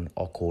this one,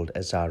 are called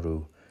a zaru.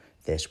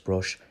 This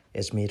brush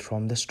is made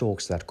from the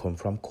stalks that come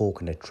from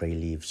coconut tree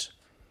leaves.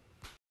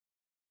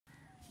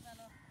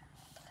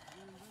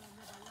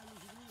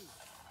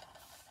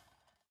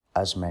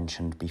 As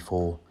mentioned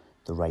before,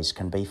 the rice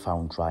can be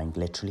found drying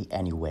literally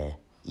anywhere,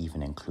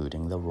 even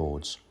including the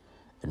roads.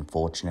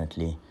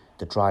 Unfortunately,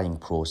 the drying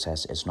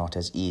process is not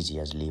as easy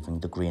as leaving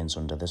the grains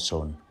under the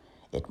sun.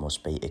 It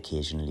must be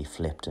occasionally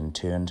flipped and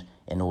turned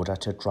in order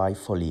to dry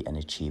fully and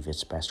achieve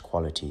its best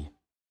quality.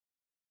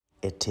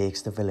 It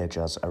takes the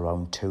villagers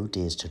around 2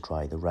 days to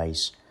dry the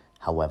rice.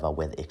 However,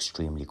 with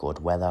extremely good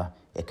weather,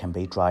 it can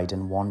be dried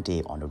in 1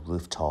 day on a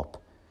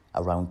rooftop.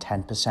 Around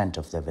 10%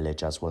 of the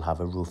villagers will have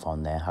a roof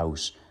on their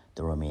house.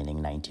 The remaining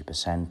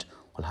 90%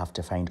 will have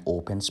to find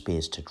open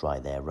space to dry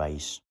their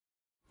rice.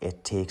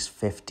 It takes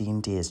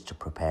 15 days to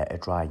prepare a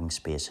drying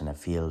space in a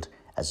field,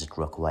 as it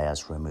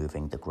requires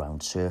removing the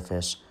ground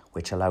surface,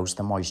 which allows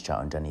the moisture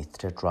underneath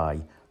to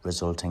dry,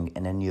 resulting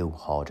in a new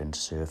hardened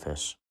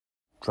surface.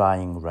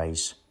 Drying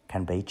rice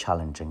can be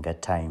challenging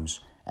at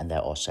times, and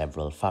there are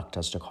several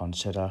factors to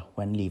consider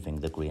when leaving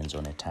the grains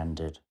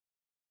unattended.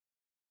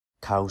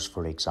 Cows,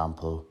 for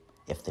example,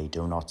 if they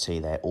do not see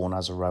their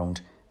owners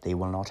around, they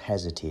will not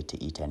hesitate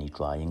to eat any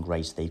drying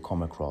rice they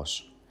come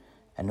across.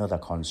 Another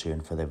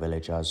concern for the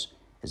villagers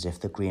is if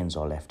the grains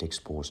are left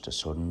exposed to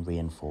sudden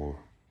rainfall.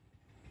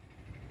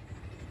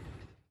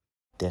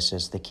 This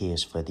is the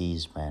case for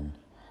these men.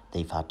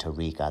 They've had to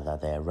regather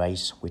their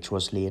rice, which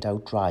was laid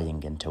out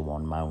drying into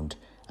one mound,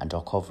 and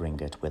are covering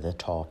it with a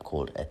tarp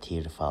called a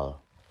tirfal.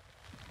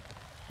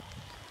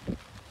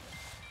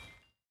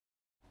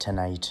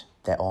 Tonight,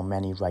 there are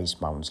many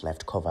rice mounds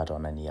left covered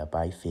on a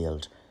nearby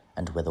field,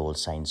 and with all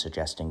signs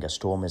suggesting a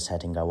storm is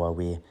heading our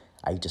way,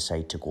 I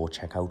decide to go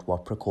check out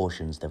what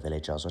precautions the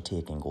villagers are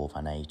taking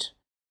overnight.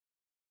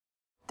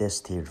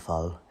 This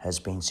tirfal has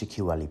been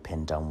securely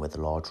pinned down with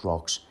large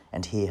rocks,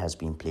 and hay has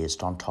been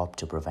placed on top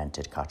to prevent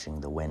it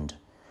catching the wind.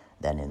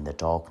 Then in the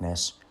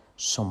darkness,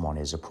 someone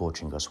is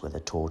approaching us with a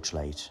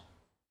torchlight.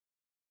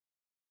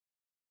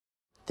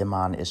 The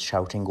man is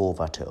shouting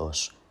over to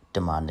us,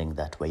 demanding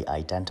that we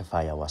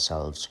identify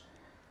ourselves.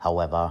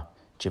 However,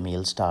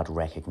 Jamil's dad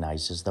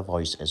recognises the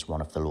voice as one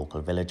of the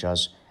local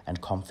villagers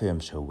and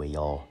confirms who we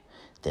are.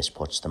 This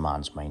puts the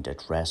man's mind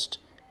at rest,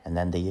 and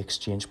then they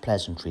exchange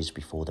pleasantries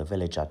before the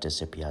villager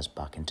disappears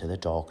back into the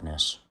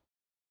darkness.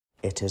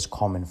 It is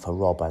common for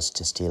robbers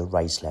to steal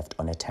rice left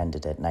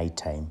unattended at night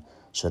time,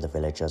 so the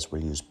villagers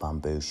will use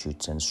bamboo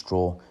shoots and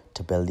straw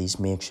to build these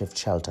makeshift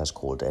shelters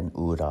called an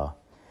ura.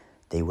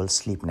 They will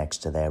sleep next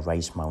to their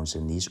rice mounds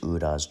in these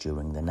uras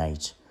during the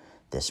night.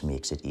 This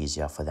makes it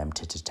easier for them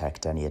to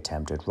detect any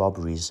attempted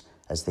robberies,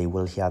 as they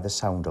will hear the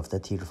sound of the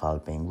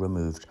tirfal being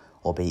removed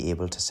or be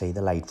able to see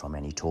the light from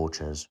any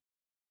torches.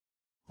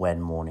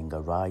 When morning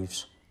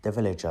arrives, the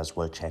villagers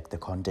will check the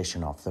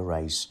condition of the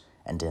rice,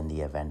 and in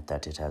the event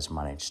that it has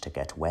managed to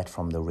get wet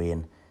from the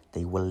rain,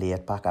 they will lay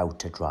it back out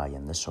to dry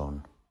in the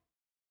sun.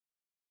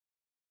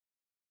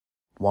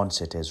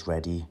 Once it is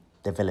ready,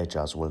 the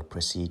villagers will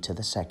proceed to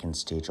the second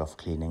stage of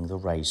cleaning the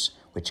rice,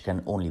 which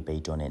can only be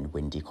done in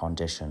windy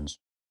conditions.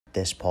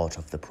 This part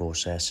of the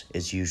process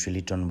is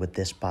usually done with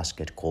this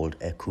basket called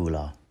a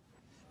cooler.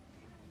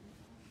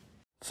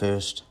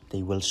 First,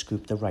 they will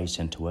scoop the rice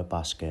into a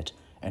basket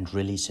and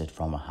release it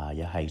from a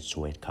higher height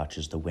so it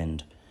catches the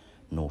wind.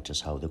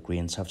 Notice how the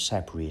grains have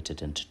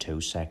separated into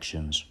 2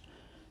 sections.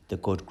 The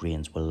good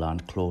grains will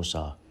land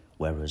closer,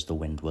 whereas the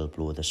wind will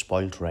blow the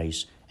spoilt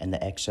rice and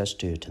the excess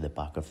dirt to the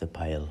back of the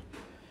pile.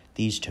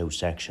 These 2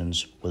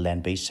 sections will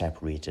then be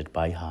separated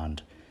by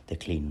hand. The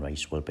clean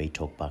rice will be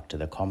took back to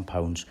the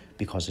compounds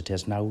because it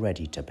is now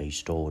ready to be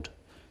stored.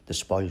 The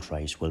spoilt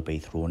rice will be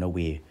thrown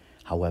away.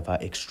 However,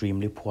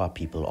 extremely poor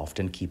people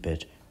often keep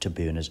it to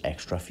burn as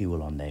extra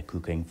fuel on their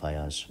cooking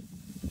fires.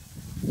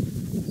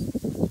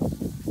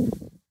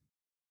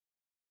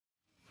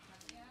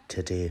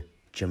 Today,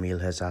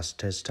 Jamil has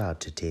asked his dad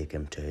to take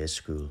him to his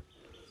school.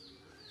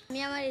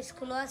 আমি আমার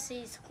school আছি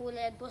school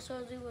 1 বছর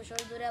 2 বছর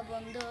ধরে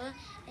বন্ধ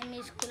আমি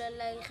স্কুলের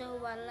লাইফেও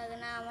ভালো লাগে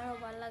না আমারও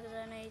ভালো লাগে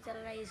না এই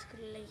তারা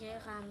স্কুল লাইফে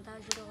কামটা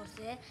শুরু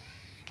করছে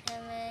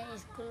আমি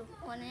স্কুল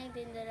অনেক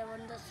দিন ধরে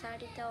বন্ধ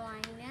সাড়িটাও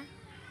আই না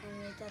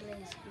আমি তারা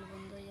স্কুল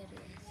বন্ধ হয়ে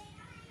গেছে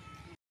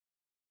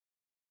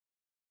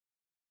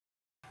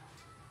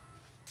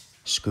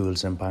Schools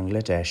in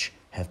Bangladesh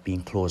have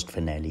been closed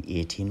for nearly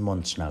 18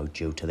 months now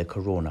due to the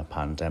corona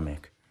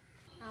pandemic.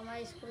 আমার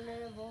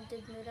স্কুলের বহুত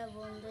দিন ধরে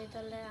বন্ধ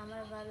তাহলে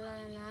আমার ভালো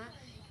লাগে না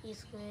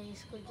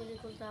স্কুল যদি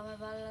খুলতে আমার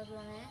ভালো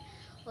লাগলো না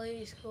ওই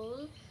স্কুল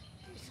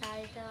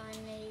সাড়িটা আই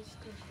না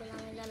স্কুল খোলা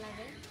মেলা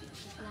লাগে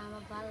না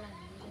আমার ভালো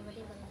লাগে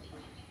এবারই ভালো লাগে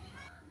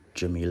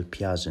Jamil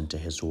peers into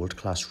his old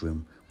classroom,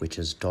 which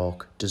is dark,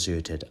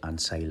 deserted and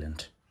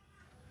silent.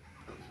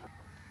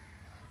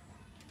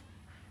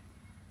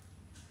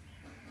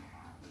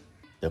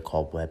 The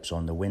cobwebs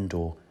on the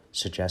window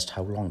suggest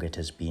how long it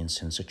has been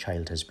since a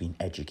child has been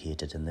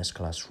educated in this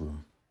classroom.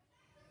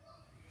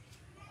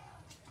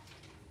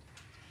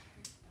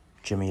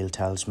 Jamil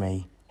tells me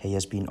he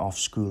has been off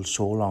school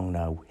so long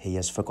now he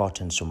has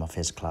forgotten some of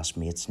his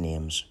classmates'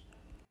 names.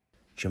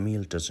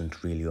 Jamil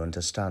doesn't really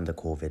understand the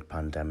COVID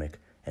pandemic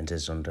and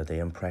is under the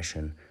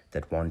impression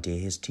that one day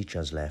his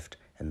teachers left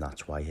and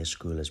that's why his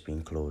school has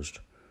been closed.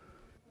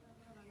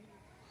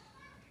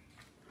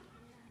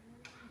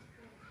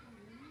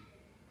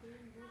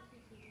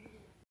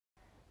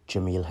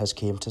 Jamil has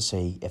came to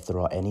see if there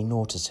are any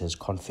notices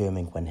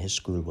confirming when his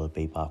school will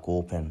be back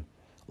open.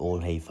 All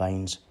he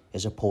finds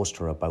is a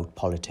poster about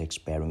politics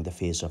bearing the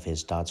face of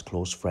his dad's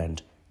close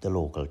friend, the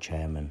local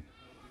chairman.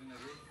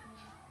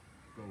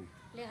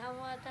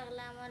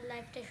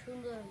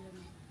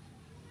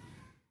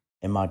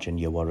 Imagine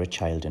you are a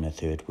child in a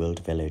third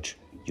world village.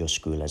 Your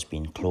school has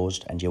been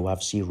closed and you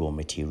have zero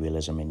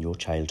materialism in your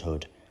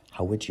childhood.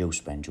 How would you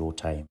spend your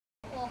time?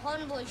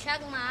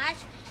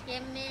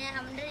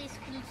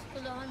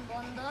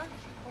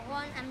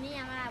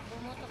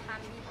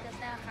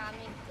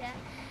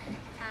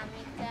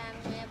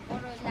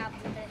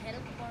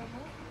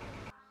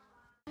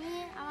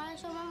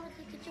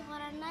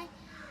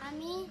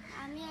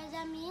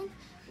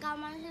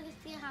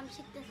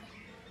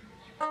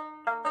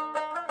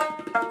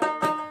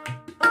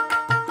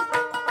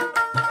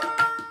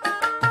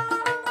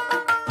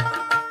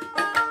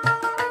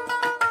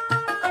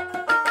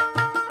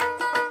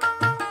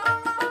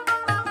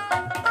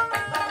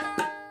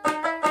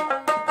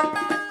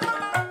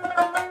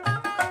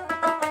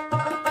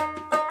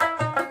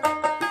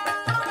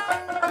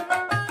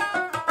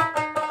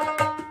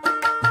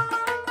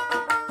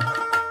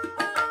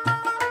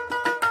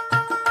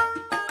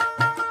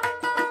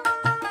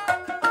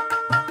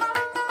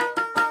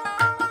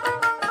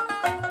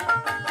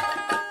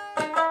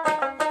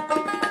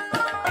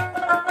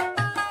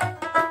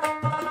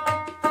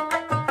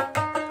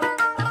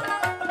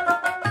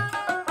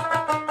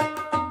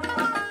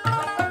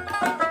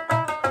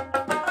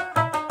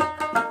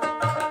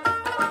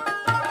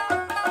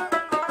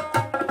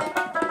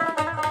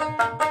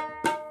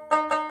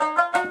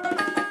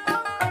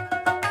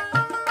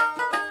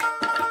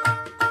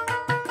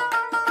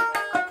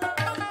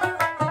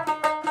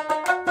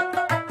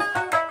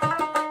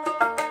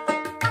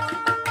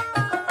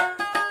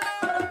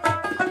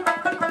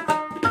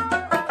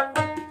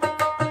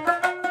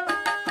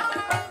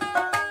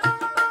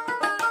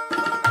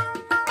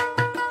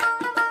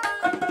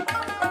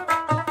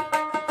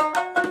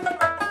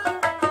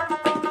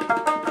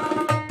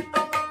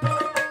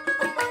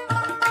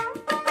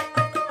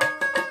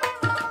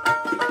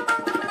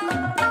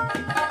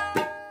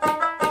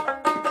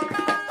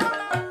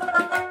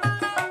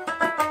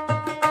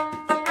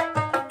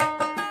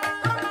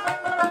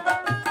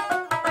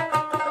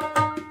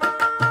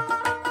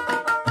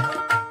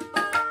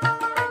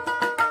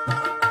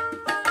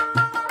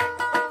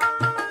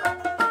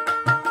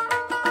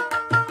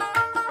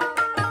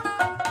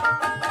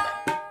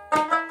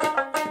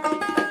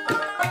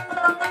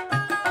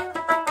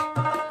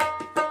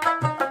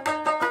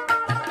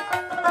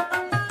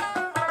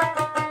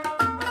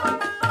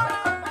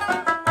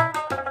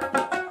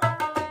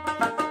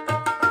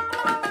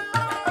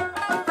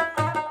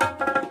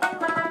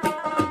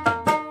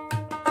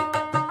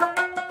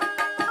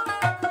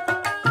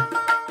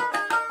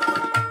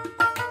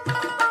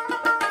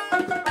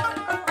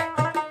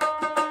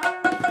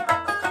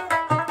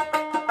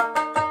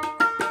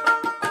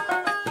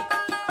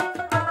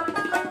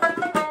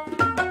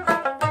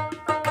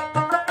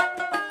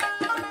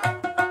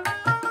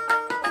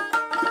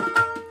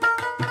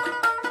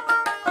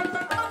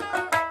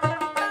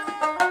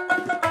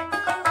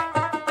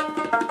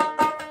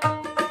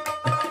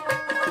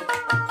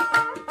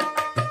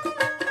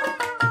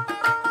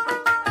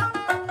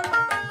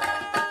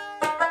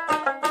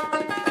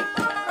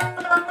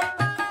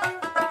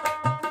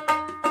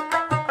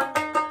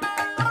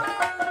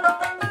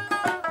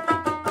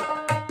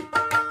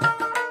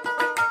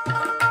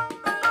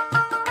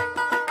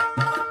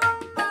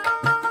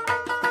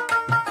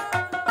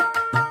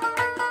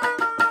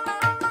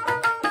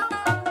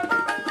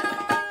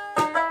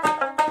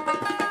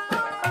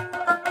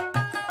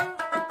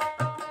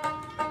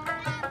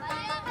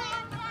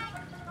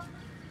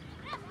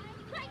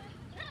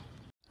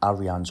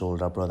 Ariane's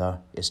older brother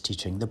is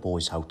teaching the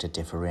boys how to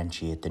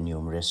differentiate the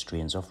numerous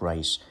strains of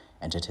rice,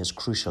 and it is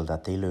crucial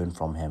that they learn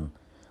from him.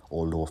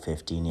 Although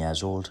 15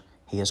 years old,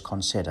 he is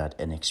considered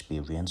an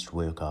experienced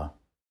worker.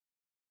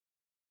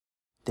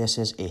 This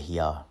is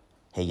Ihya.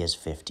 He is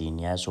 15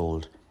 years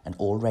old, and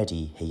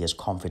already he is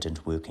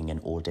confident working in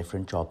all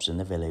different jobs in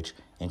the village,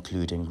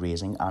 including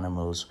raising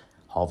animals,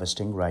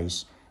 harvesting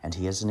rice, and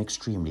he is an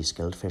extremely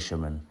skilled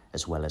fisherman,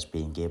 as well as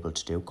being able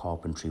to do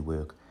carpentry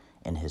work.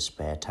 In his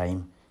spare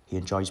time, he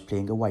enjoys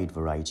playing a wide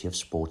variety of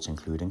sports,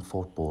 including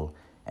football,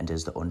 and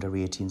is the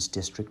under-18s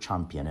district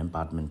champion in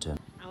badminton.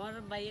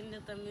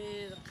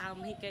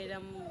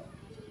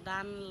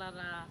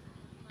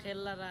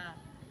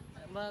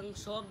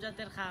 সব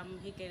জাতের খাম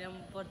হিকাইরাম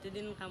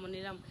প্রতিদিন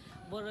খামনিরাম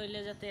বড়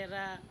হইলে যাতে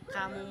এরা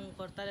খাম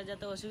করতারে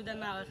যাতে অসুবিধা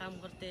না হয় খাম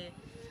করতে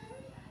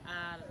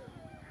আর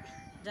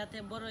যাতে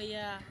বড়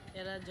হইয়া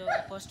এরা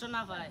কষ্ট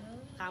না পায়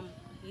খাম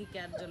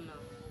হিকার জন্য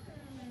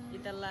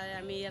ইতাল্লায়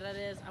আমি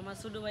এরারে আমার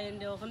ছোট ভাই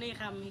এন্ডে ওখানেই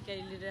খাম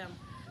হিকাইলিরাম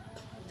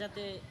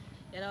যাতে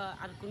এরা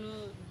আর কোনো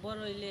বড়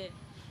হইলে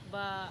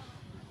বা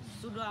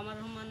ছোট আমার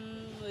সমান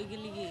হয়ে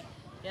গেলে কি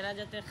এরা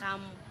যাতে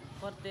খাম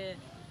করতে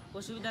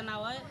অসুবিধা না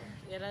হয়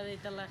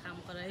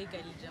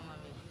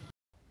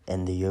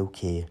In the UK,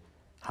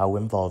 how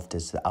involved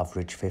is the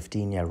average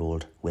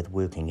 15-year-old with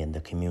working in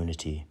the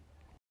community?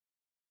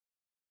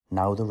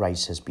 Now the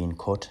rice has been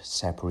cut,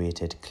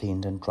 separated,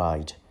 cleaned and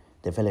dried.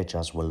 The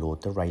villagers will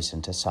load the rice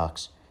into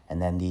sacks,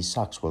 and then these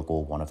sacks will go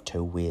one of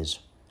two ways.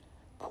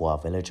 Poor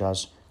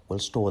villagers will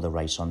store the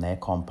rice on their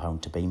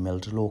compound to be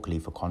milled locally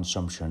for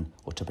consumption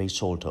or to be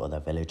sold to other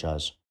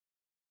villagers.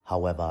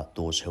 However,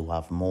 those who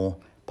have more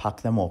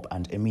pack them up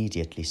and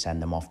immediately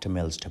send them off to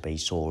mills to be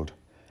sold.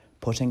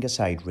 Putting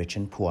aside rich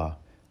and poor,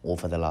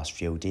 over the last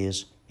few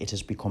days, it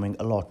is becoming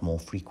a lot more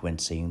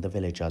frequent seeing the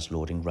villagers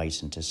loading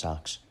rice into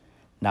sacks.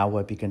 Now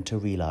I begin to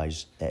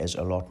realise there is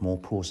a lot more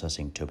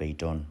processing to be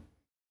done.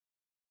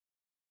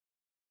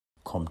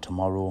 Come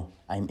tomorrow,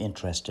 I'm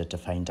interested to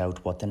find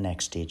out what the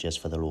next stage is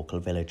for the local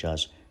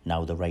villagers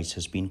now the rice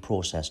has been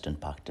processed and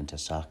packed into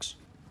sacks.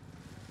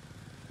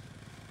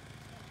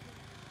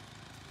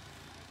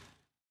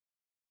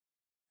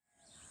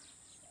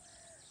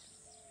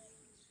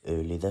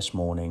 Early this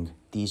morning,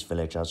 these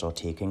villagers are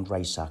taking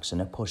rice sacks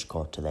in a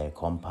pushcart to their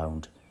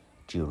compound.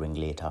 During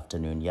late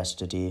afternoon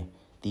yesterday,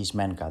 these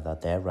men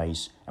gathered their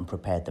rice and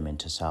prepared them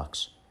into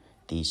sacks.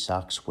 These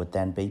sacks would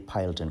then be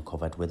piled and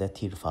covered with a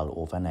tirfal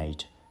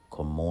overnight.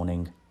 Come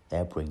morning,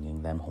 they're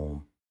bringing them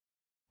home.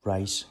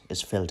 Rice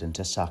is filled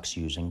into sacks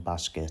using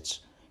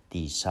baskets.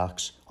 These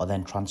sacks are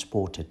then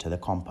transported to the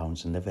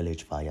compounds in the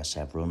village via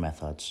several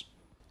methods.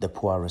 The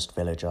poorest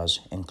villagers,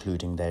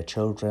 including their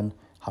children,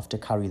 have to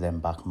carry them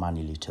back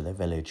manually to the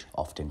village,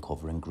 often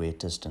covering great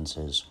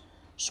distances.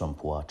 Some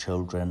poor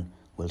children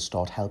will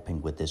start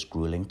helping with this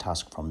grueling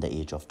task from the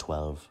age of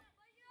 12.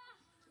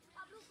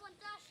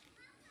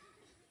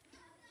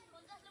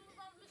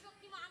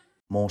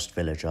 Most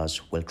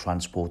villagers will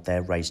transport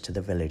their rice to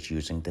the village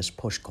using this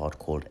pushcart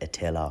called a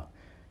tiller.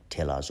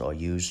 Tillers are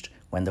used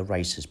when the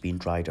rice has been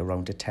dried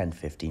around a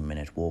 10-15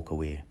 minute walk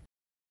away.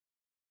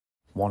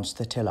 Once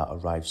the tiller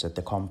arrives at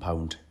the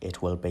compound,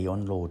 it will be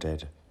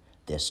unloaded.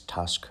 This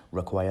task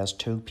requires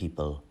two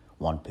people,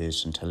 one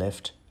person to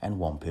lift and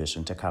one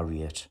person to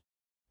carry it.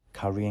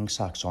 Carrying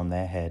sacks on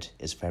their head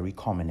is very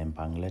common in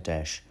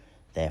Bangladesh.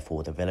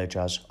 Therefore, the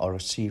villagers are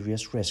at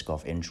serious risk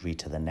of injury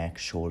to the neck,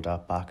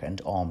 shoulder, back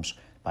and arms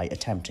by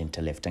attempting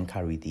to lift and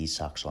carry these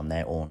sacks on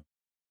their own.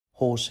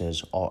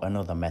 Horses are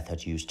another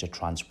method used to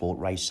transport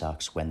rice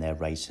sacks when their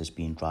rice has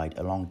been dried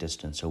a long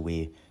distance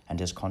away and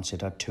is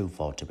considered too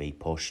far to be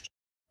pushed.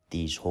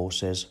 These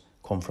horses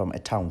come from a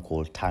town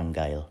called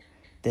Tangail.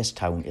 This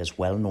town is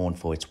well known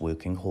for its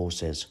working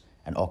horses,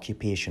 an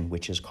occupation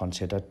which is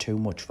considered too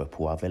much for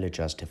poor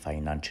villagers to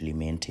financially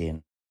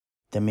maintain.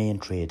 The main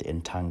trade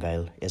in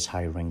Tangail is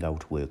hiring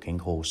out working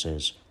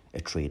horses, a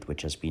trade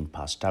which has been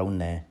passed down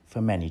there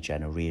for many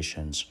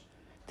generations.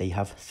 They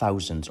have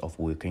thousands of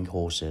working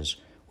horses,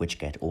 which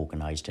get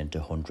organised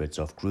into hundreds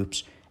of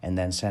groups and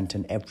then sent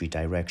in every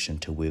direction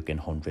to work in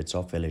hundreds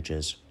of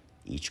villages.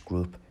 Each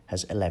group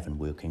has 11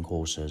 working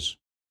horses.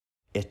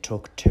 It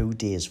took 2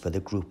 days for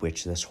the group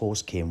which this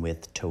horse came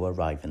with to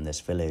arrive in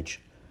this village.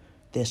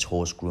 This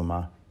horse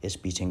groomer is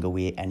beating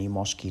away any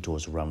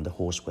mosquitoes around the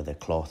horse with a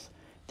cloth.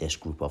 This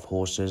group of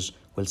horses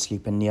will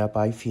sleep in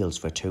nearby fields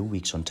for 2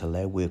 weeks until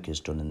their work is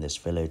done in this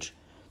village.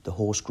 The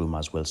horse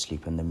groomers will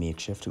sleep in the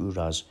makeshift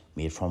uras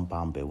made from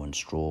bamboo and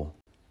straw.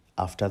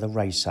 After the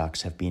rice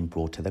sacks have been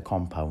brought to the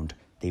compound,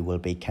 they will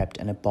be kept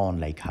in a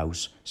barn-like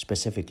house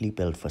specifically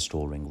built for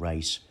storing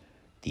rice.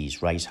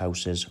 These rice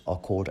houses are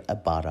called a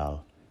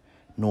barral.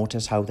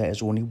 Notice how there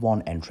is only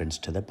one entrance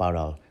to the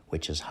barral,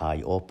 which is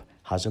high up,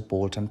 has a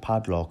bolt and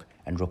padlock,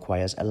 and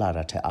requires a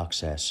ladder to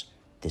access.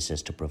 This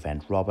is to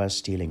prevent robbers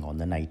stealing on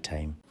the night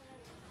time.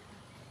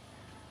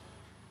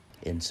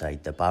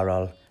 Inside the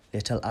barral,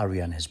 little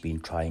Aryan has been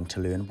trying to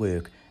learn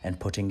work and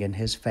putting in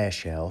his fair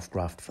share of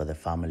graft for the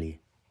family.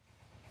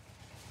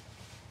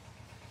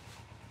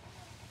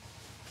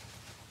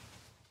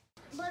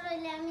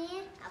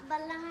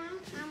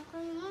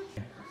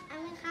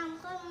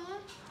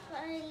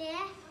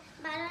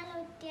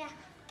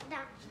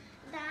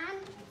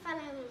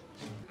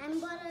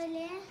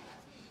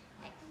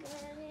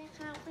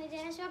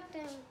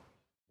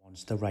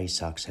 Once the rice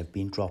sacks have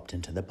been dropped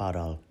into the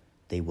barrel,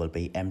 they will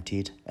be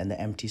emptied and the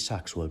empty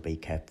sacks will be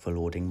kept for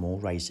loading more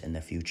rice in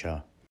the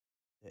future.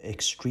 The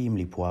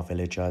extremely poor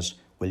villagers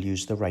will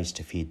use the rice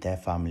to feed their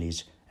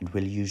families and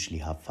will usually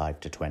have 5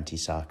 to 20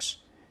 sacks.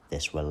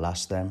 This will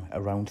last them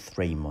around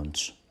 3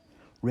 months.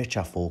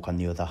 Richer folk, on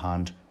the other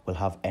hand, will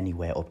have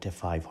anywhere up to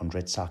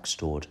 500 sacks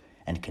stored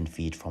and can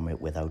feed from it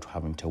without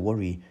having to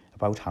worry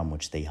about how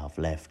much they have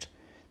left.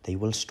 They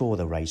will store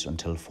the rice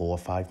until 4 or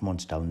 5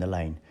 months down the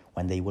line,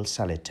 when they will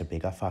sell it to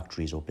bigger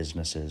factories or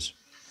businesses.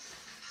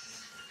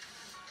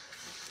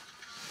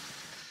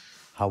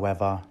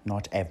 However,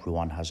 not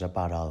everyone has a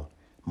barrel.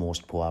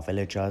 Most poor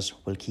villagers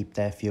will keep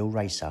their few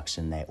rice sacks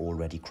in their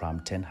already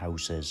cramped tin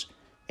houses.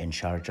 In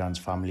Sharjan's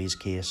family's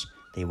case,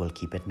 they will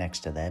keep it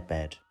next to their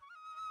bed.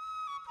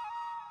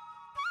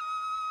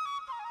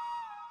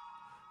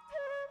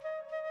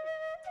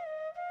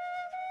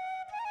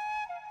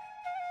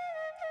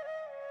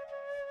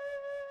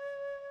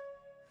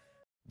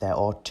 There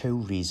are 2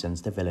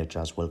 reasons the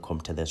villagers will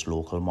come to this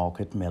local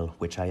market mill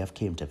which I have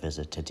came to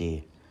visit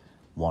today.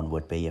 One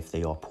would be if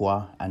they are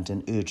poor and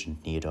in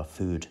urgent need of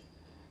food.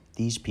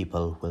 These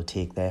people will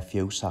take their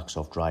few sacks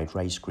of dried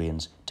rice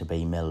grains to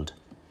be milled.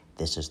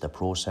 This is the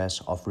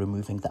process of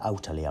removing the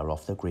outer layer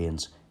of the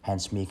grains,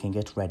 hence making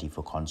it ready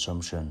for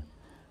consumption.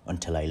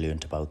 Until I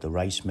learnt about the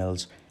rice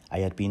mills, I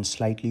had been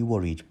slightly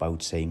worried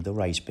about seeing the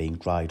rice being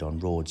dried on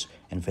roads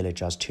and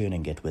villagers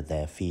turning it with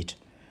their feet.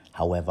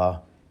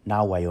 However,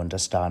 now I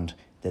understand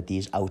that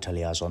these outer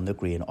layers on the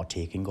grain are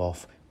taking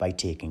off by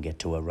taking it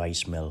to a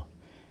rice mill.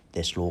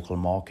 This local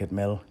market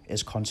mill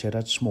is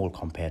considered small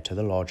compared to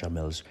the larger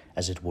mills,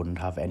 as it wouldn't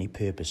have any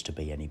purpose to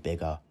be any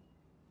bigger.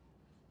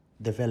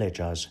 The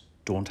villagers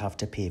don't have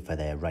to pay for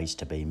their rice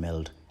to be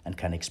milled and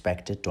can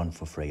expect it done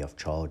for free of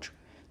charge.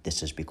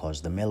 This is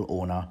because the mill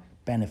owner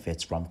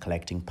benefits from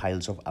collecting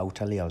piles of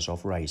outer layers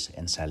of rice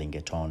and selling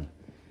it on.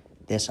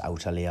 This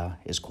outer layer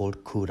is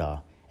called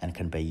kura and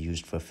can be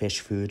used for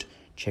fish food,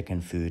 chicken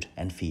food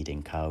and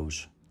feeding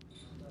cows.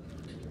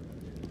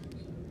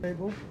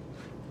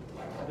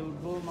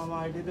 উঠবো মামা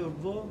আইডিতে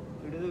উঠবো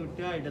এটাতে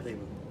উঠতে এটা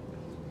দেবো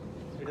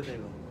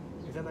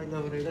এটা তাইলে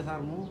পরে এটা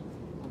সারমু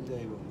আমি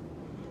যাইব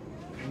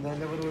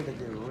যাইলে পরে ওইটা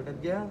যাইব ওইটা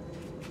গিয়া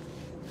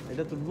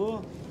এটা তুলবো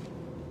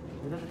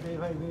এটা সেই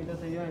ভাই এটা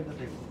সেই এটা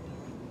দেবো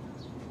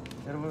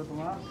এরপরে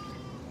তোমার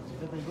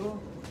এটা দেব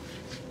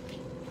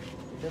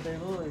এটা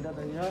দেবো এটা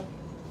দেইয়া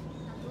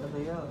এটা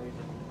দেইয়া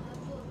এটা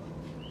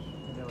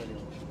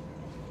দেবো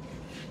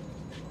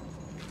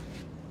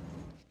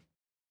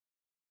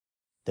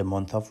The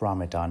month of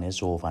Ramadan is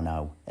over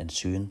now, and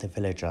soon the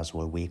villagers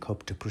will wake up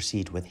to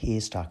proceed with hay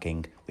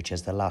stacking, which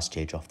is the last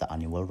stage of the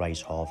annual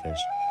rice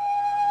harvest.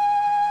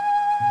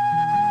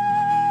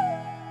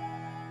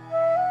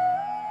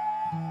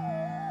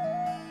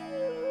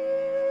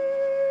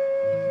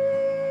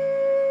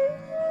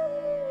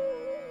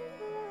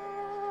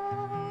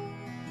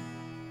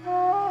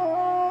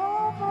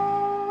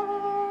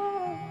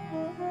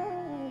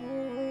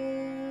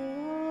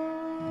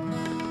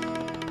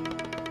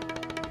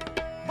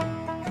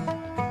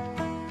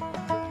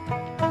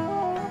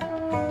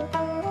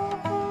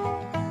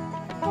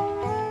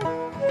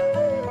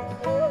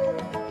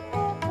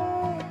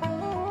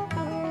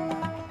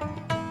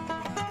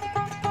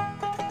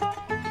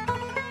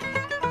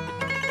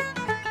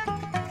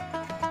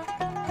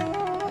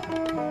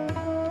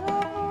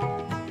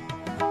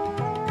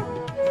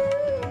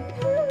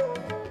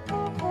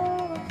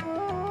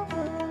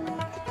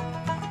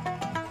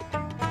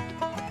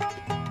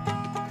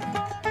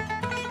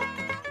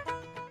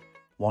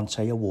 Once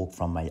I awoke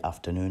from my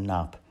afternoon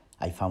nap,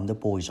 I found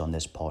the boys on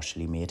this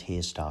partially made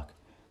haystack.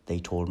 They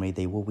told me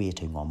they were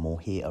waiting on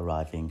more hay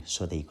arriving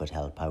so they could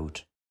help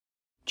out.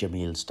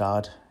 Jamil's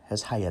dad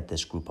has hired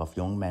this group of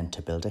young men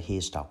to build a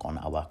haystack on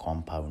our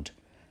compound.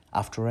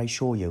 After I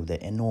show you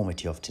the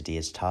enormity of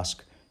today's task,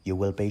 you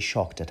will be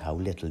shocked at how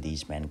little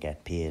these men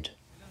get paid.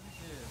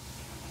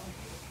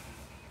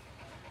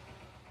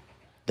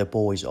 The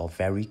boys are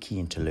very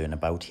keen to learn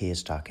about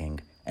haystacking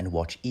and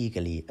watch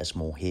eagerly as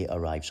more hay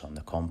arrives on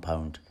the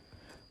compound.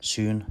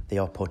 Soon they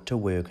are put to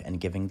work and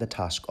given the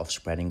task of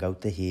spreading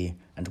out the hay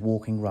and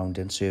walking round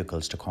in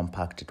circles to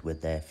compact it with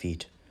their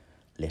feet.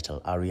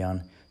 Little Aryan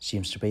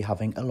seems to be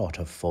having a lot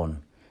of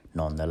fun.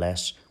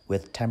 Nonetheless,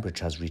 with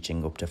temperatures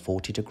reaching up to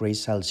 40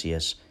 degrees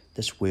Celsius,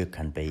 this work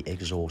can be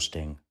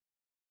exhausting.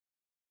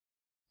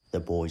 The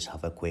boys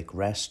have a quick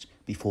rest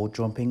before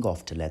jumping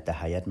off to let the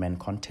hired men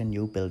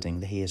continue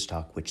building the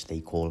haystack, which they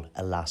call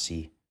a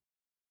lassie.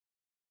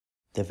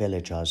 The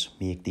villagers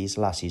make these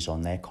lassies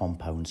on their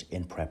compounds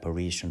in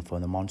preparation for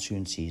the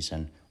monsoon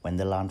season, when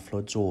the land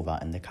floods over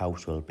and the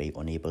cows will be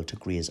unable to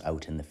graze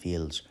out in the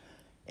fields.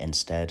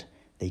 Instead,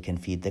 they can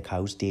feed the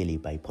cows daily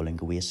by pulling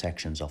away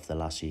sections of the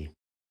lassie.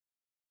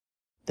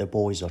 The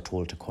boys are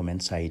told to come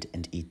inside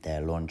and eat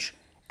their lunch,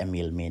 a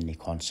meal mainly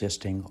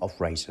consisting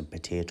of rice and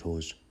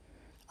potatoes.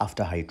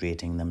 After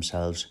hydrating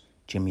themselves,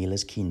 Jamil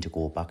is keen to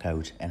go back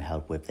out and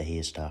help with the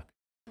haystack.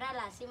 আমরা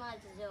লাসি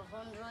মাছ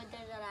যখন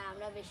রোদের দ্বারা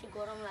আমরা বেশি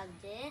গরম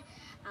লাগছে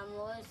আমি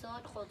ওই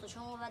সট কত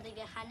সময় বাদে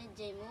গিয়ে খানির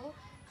যাইমু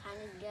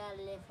খানির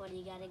গেলে পরে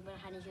গিয়ে আরেকবার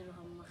খানি শুরু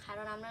হম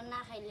কারণ আমরা না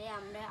খাইলে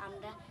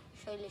আমরা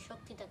শরীরে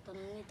শক্তি থাকতো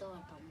নিতে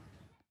পারতাম।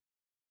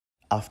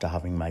 After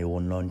having my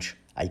own lunch,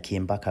 I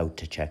came back out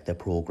to check the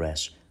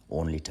progress,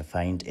 only to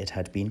find it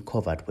had been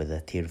covered with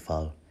a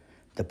tirfal.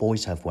 The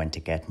boys have went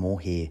to get more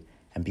hay,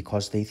 and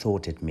because they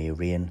thought it may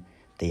rain,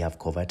 they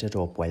have covered it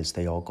up whilst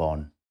they are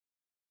gone.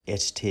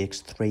 It takes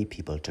 3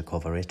 people to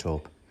cover it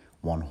up.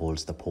 One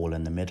holds the pole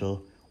in the middle,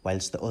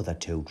 whilst the other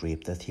 2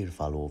 drape the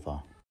tirfal over.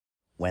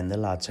 When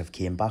the lads have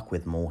came back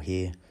with more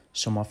hay,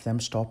 some of them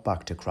stop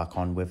back to crack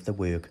on with the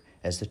work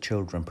as the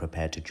children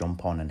prepare to jump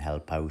on and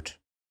help out.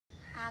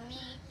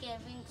 আমি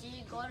কেভিনছি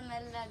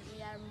গরমেল রাখি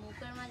আর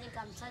মুখের মাঝে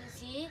গামছা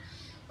দিছি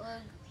ওই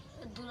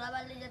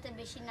ধুলাবালি যাতে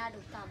বেশি না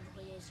ঢুকতে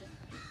হয়েছে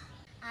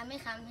আমি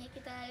খামহি কি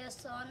তাই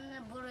সন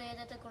বড় হয়ে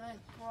যাতে কোনো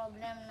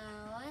প্রবলেম না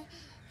হয়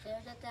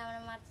সেটা যাতে আমরা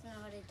মারতে না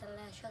পারি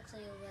তাহলে শক্ত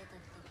হয়ে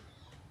থাকতাম।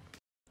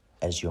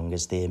 As young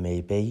as they may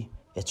be,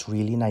 it's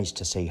really nice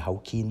to see how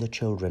keen the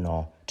children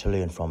are to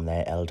learn from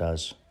their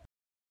elders.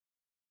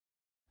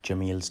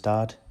 Jamil's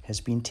dad has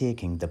been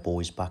taking the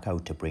boys back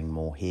out to bring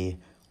more hay,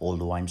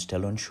 although I'm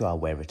still unsure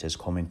where it is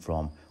coming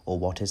from or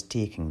what is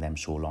taking them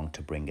so long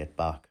to bring it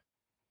back.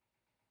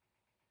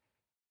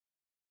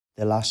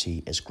 The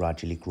lassie is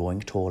gradually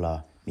growing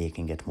taller,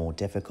 making it more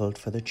difficult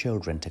for the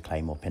children to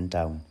climb up and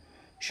down.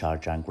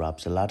 Sharjan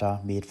grabs a ladder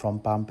made from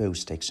bamboo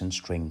sticks and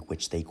string,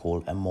 which they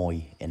call a moi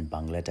in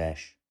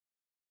Bangladesh.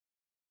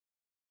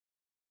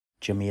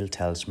 Jamil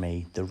tells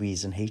me the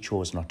reason he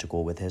chose not to go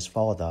with his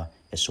father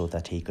is so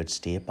that he could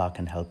stay back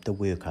and help the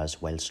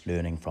workers whilst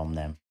learning from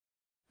them.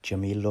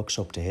 Jamil looks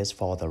up to his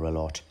father a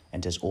lot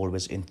and is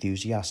always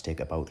enthusiastic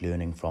about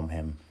learning from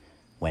him.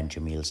 When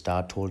Jamil's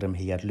dad told him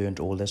he had learned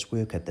all this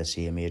work at the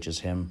same age as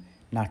him,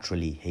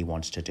 naturally he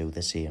wants to do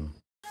the same.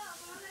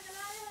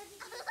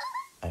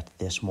 At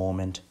this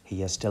moment,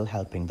 he is still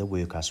helping the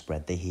worker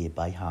spread the hay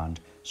by hand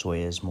so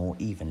it is more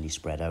evenly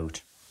spread out.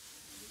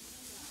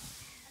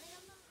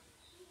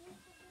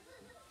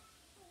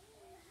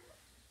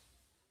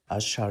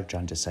 As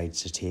Sharjan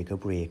decides to take a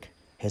break,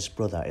 his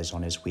brother is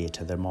on his way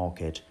to the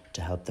market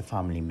to help the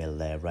family mill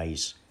their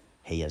rice.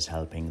 He is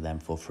helping them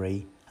for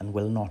free and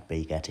will not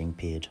be getting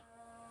paid.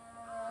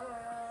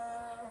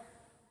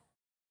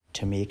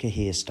 To make a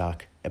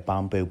haystack, a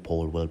bamboo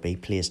pole will be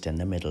placed in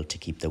the middle to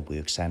keep the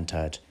work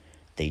centered.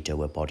 They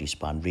do a body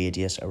span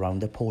radius around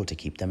the pole to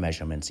keep the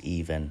measurements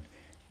even.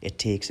 It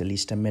takes at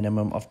least a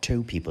minimum of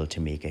 2 people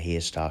to make a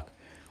haystack.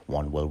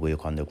 One will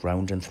work on the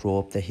ground and throw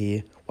up the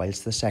hay,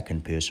 whilst the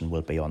second person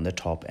will be on the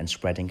top and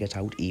spreading it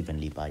out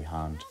evenly by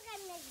hand.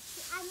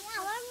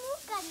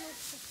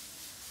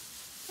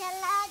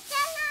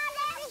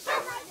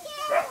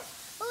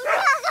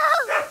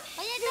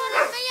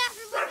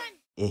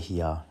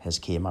 Ihya has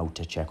came out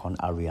to check on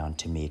Aryan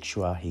to make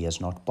sure he is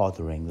not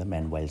bothering the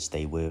men whilst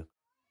they work.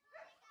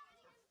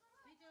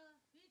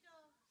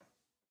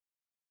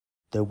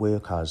 The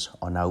workers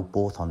are now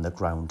both on the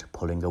ground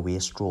pulling away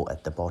straw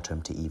at the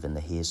bottom to even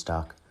the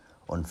haystack.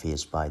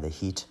 Unfazed by the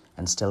heat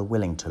and still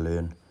willing to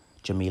learn,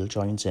 Jamil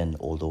joins in,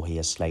 although he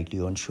is slightly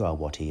unsure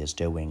what he is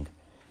doing.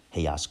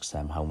 He asks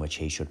them how much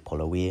he should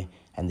pull away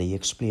and they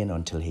explain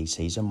until he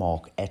sees a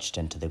mark etched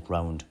into the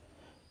ground.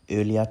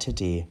 Earlier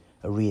today,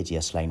 a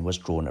radius line was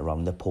drawn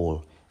around the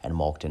pole and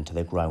marked into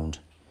the ground.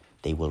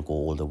 They will go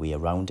all the way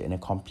around in a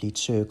complete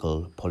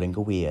circle, pulling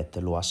away at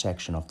the lower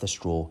section of the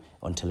straw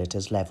until it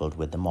is levelled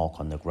with the mark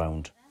on the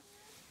ground.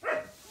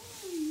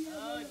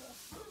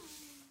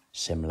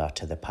 Similar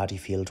to the paddy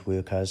field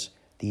workers,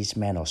 these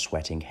men are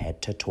sweating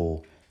head to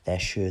toe. Their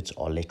shirts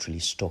are literally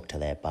stuck to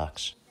their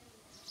backs.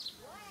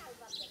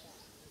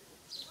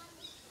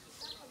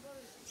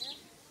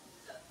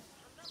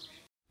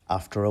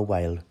 After a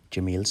while,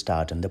 Jamil's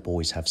dad and the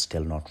boys have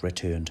still not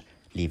returned,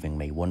 leaving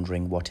me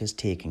wondering what is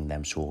taking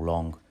them so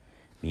long.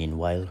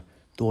 Meanwhile,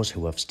 those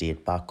who have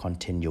stayed back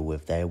continue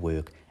with their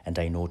work, and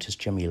I notice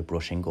Jamil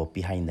brushing up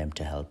behind them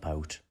to help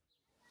out.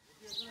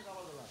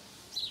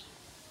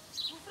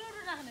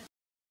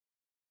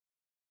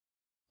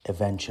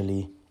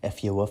 Eventually, a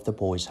few of the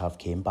boys have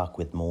came back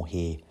with more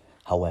hay.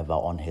 However,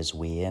 on his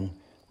way in,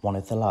 one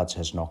of the lads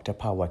has knocked a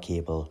power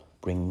cable,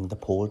 bringing the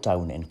pole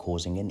down and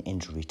causing an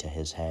injury to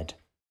his head.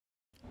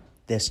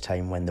 This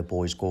time when the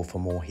boys go for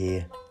more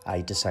hay,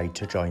 I decide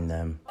to join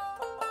them.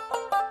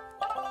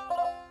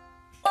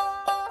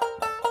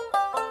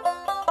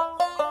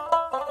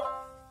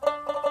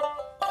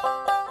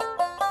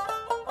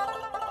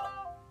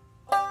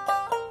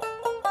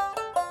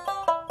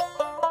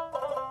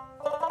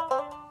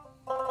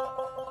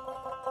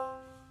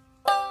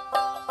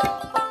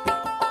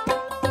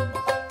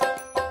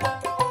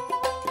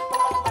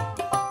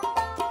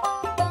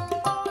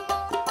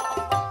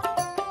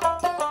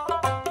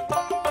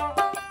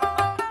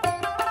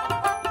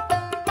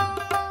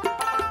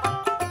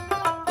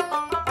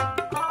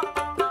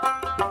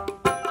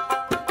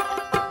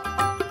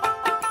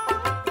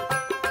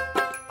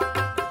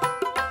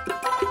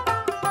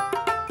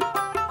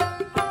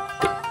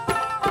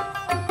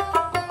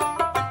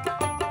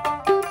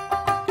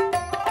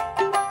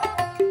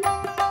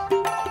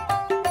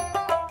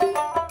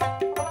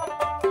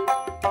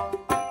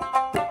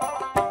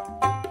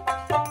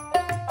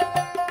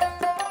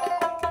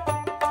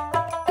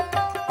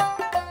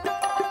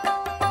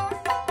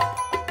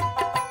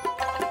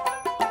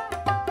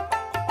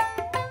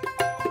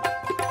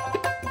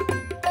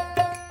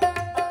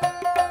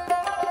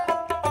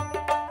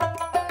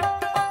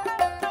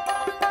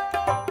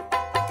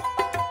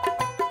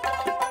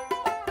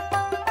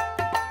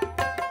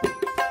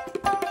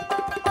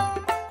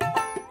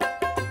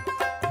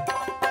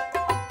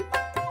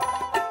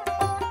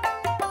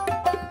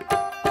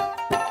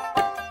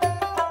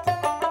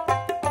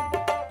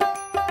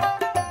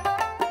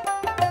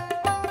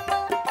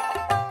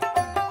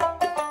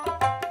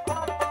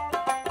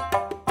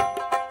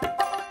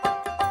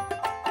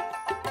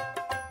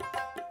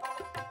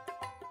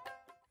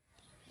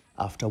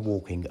 After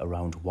walking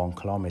around 1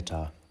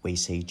 kilometre, we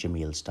see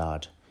Jamil's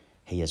dad.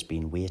 He has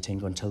been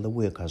waiting until the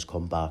workers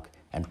come back,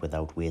 and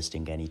without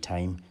wasting any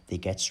time, they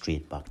get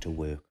straight back to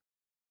work.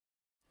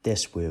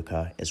 This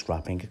worker is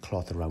wrapping a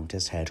cloth around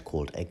his head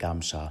called a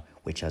gamsa,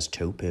 which has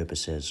 2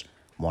 purposes.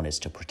 One is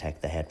to protect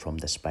the head from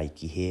the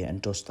spiky hair and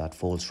dust that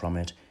falls from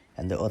it,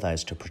 and the other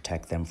is to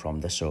protect them from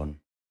the sun.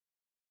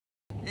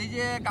 এই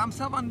যে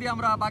গামছা বান্ধি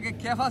আমরা বাগে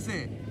cap আছে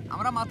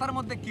আমরা মাথার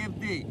মধ্যে ক্যাপ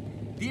দিই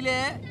দিলে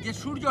যে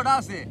সূর্যটা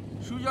আছে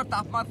সূর্যের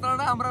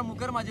তাপমাত্রাটা আমরা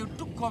মুখের মাঝে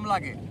একটু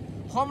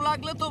কম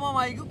লাগলে তো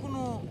মামা এই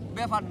কোনো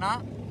ব্যাপার না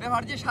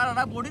ব্যাপার যে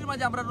সারাটা বডির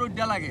মাঝে আমরা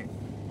রোদটা লাগে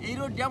এই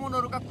রোদটা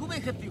মনোরোকা খুবই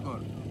ক্ষতিকর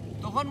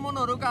তখন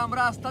মনোরোকা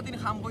আমরা আস্তা দিন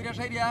খাম বইরা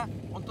সাইরিয়া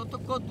অন্তত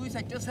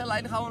 2-4টা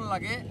স্যালাইন খাওয়ান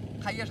লাগে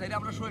খাইয়া সাইরে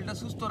আমরা শরীরটা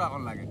সুস্থ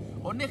রাখার লাগে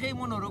অনেক এই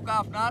মনোরোকা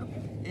আপনার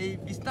এই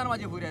বিস্তার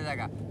মাঝে ভরে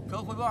জায়গা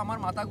কেউ কইব আমার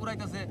মাথা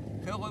ঘুরাইতেছে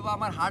কেউ কইব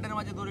আমার হার্টের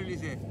মাঝে ধরে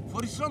লিছে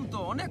পরিশ্রম তো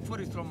অনেক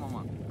পরিশ্রম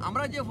মামা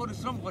আমরা যে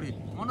পরিশ্রম করি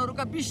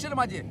মনোরোকা বিশ্বের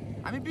মাঝে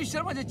আমি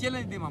বিশ্বের মাঝে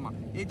চ্যালেঞ্জ দিই মামা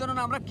এই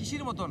ধরনের আমরা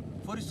কৃষির মতন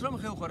পরিশ্রম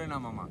কেউ করে না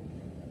মামা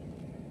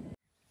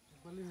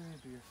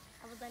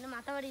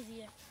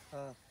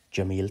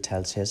Jamil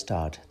tells his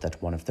dad that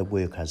one of the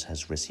workers has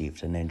received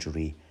an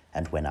injury,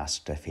 and when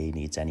asked if he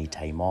needs any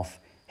time off,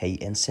 he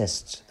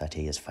insists that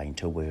he is fine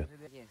to work.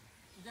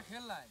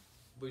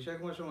 Boishakh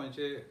মাসে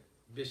মানুষে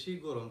বেশি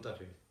গরম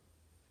থাকে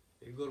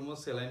এই গরমত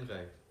স্যালাইন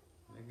খায়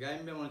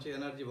গাইমে মানুষের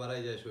energy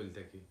বাড়াই যায় শরীর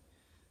থেকে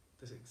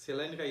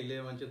স্যালাইন খাইলে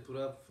মানুষের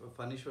পুরা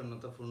পানি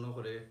শূন্যতা পূর্ণ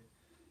করে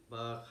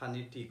বা খানি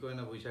ঠিক হয়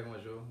না বৈশাখ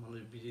মাসেও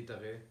মানুষ বিজি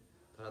থাকে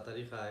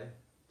তাড়াতাড়ি খায়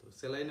তো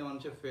স্যালাইনে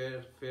মানুষের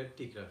ফের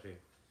ঠিক রাখে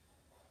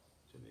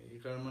এই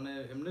কারণ মানে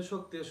এমনি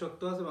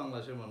শক্ত আছে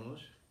বাংলাদেশের মানুষ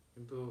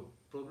কিন্তু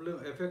প্রবলেম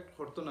এফেক্ট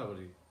করতো না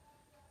করি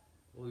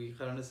ওই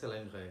কারণে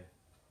স্যালাইন খায়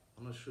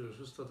আমরা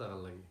সুস্থ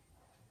থাকার লাগে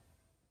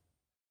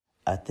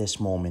At this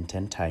moment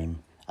in time,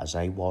 as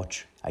I watch,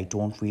 I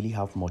don't really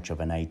have much of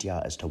an idea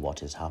as to what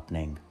is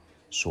happening.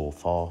 So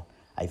far,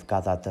 I've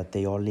gathered that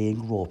they are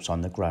laying ropes on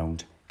the ground,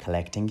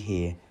 collecting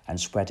hair and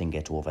spreading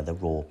it over the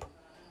rope.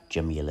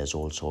 Jamil is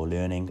also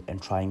learning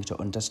and trying to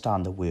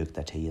understand the work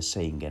that he is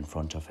seeing in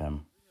front of him.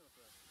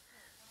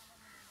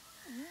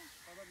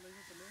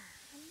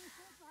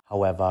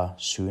 However,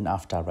 soon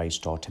after I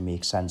start to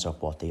make sense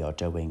of what they are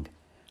doing,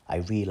 I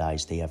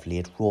realise they have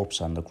laid ropes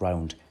on the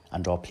ground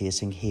and are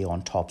placing hay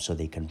on top so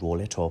they can roll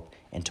it up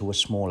into a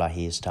smaller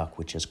haystack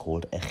which is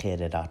called a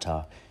kheredata,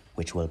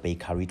 which will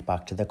be carried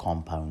back to the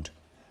compound.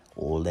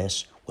 All this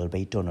will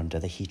be done under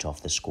the heat of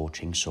the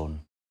scorching sun.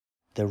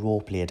 The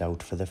rope laid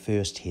out for the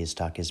first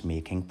haystack is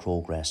making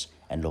progress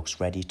and looks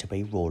ready to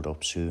be rolled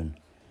up soon.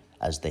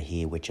 As the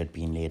hay which had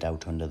been laid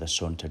out under the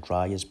sun to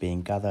dry is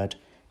being gathered,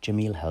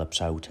 Jamil helps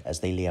out as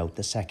they lay out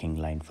the second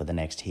line for the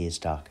next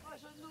haystack.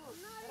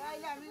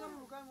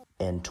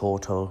 In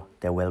total,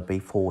 there will be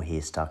 4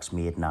 haystacks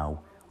made now,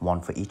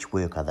 one for each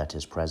worker that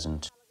is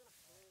present.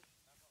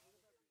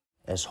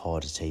 As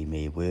hard as he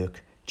may work,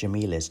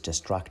 Jamil is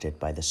distracted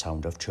by the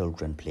sound of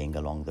children playing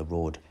along the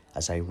road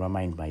as I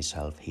remind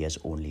myself he is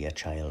only a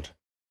child.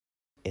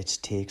 It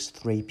takes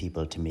 3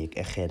 people to make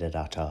a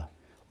kheredata.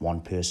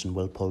 One person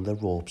will pull the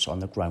ropes on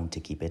the ground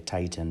to keep it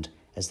tightened,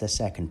 as the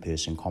second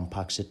person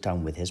compacts it down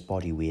with his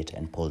body weight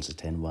and pulls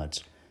it inwards.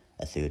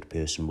 A third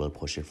person will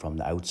push it from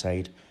the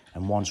outside,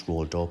 and once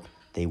rolled up,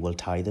 they will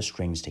tie the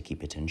strings to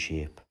keep it in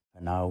shape.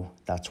 For now,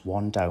 that's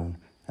 1 down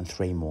and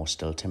 3 more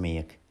still to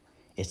make.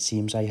 It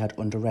seems I had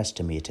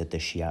underestimated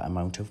the sheer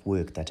amount of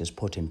work that is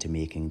put into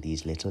making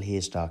these little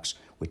haystacks,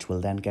 which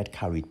will then get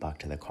carried back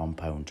to the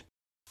compound.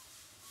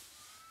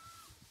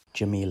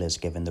 Jamil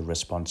is given the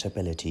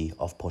responsibility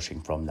of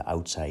pushing from the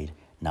outside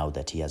now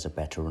that he has a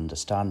better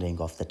understanding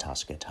of the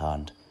task at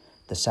hand.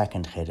 The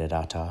second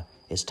kheredata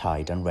is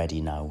tied and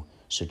ready now,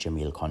 so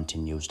Jamil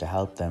continues to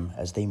help them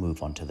as they move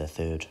on to the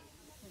third.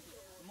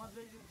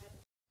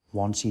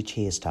 Once each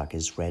haystack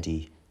is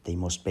ready, they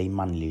must be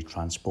manually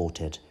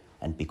transported,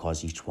 and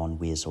because each one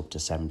weighs up to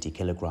 70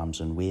 kilograms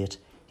in weight,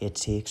 it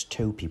takes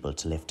 2 people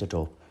to lift it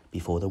up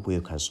before the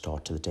workers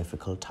start the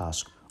difficult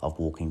task of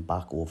walking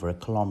back over 1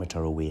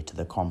 kilometre away to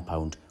the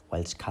compound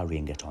whilst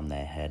carrying it on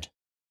their head.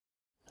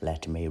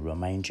 Let me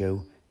remind you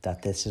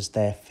that this is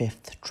their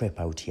 5th trip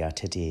out here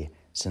today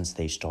since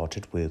they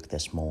started work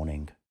this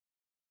morning.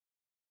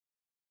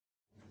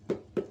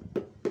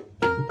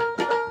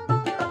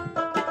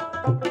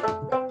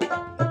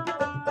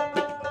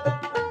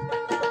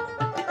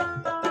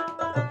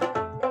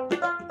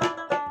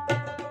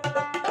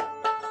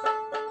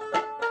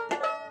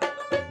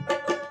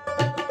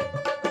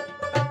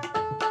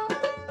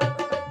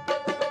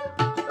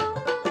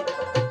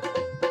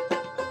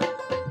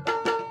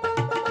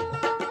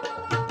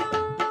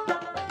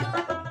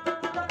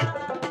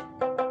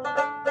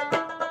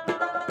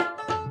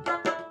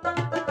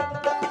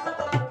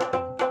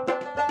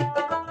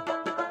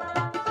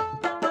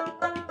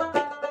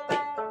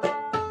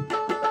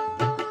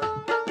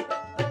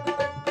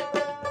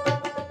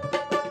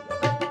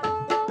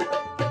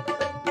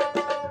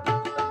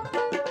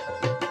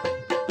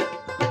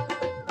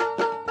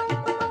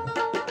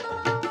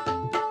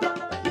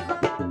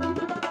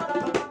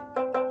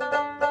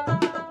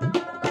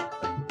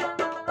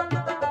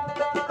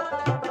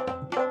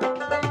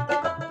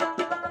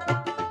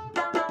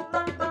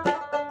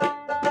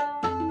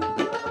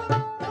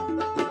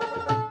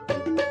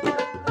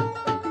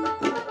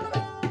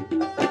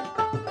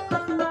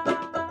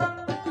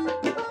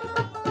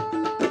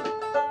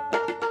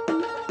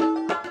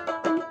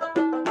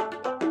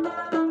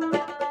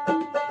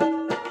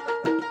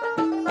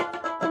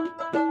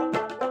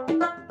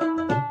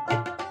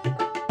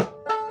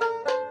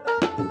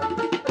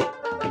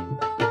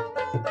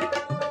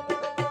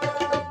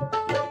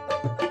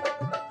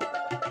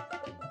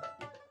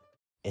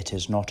 It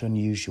is not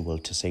unusual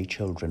to see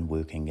children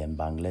working in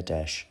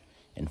Bangladesh.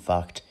 In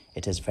fact,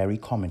 it is very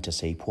common to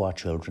see poor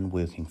children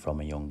working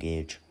from a young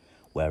age,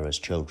 whereas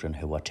children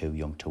who are too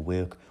young to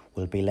work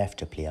will be left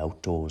to play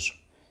outdoors.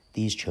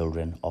 These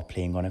children are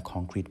playing on a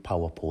concrete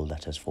power pole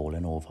that has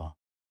fallen over.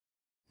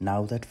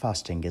 Now that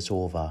fasting is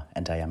over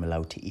and I am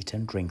allowed to eat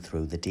and drink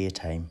through the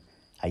daytime,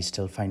 I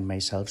still find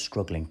myself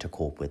struggling to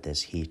cope with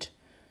this heat.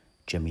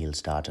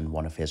 Jamil's dad and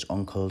one of his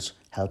uncles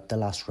helped the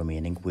last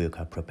remaining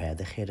worker prepare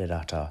the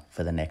khirata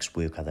for the next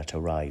worker that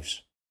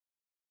arrives.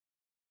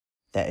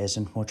 There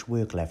isn't much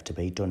work left to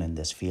be done in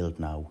this field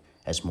now,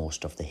 as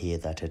most of the hay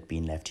that had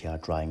been left here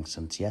drying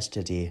since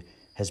yesterday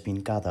has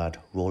been gathered,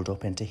 rolled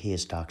up into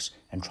haystacks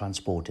and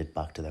transported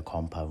back to the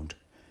compound.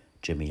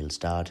 Jamil's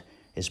dad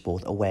is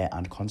both aware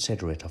and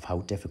considerate of how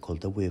difficult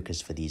the work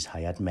is for these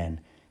hired men,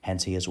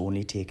 hence he is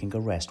only taking a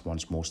rest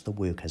once most of the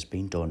work has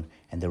been done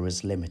and there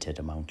is limited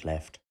amount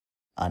left.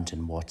 And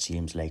in what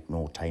seems like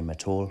no time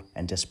at all,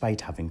 and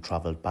despite having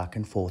travelled back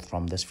and forth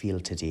from this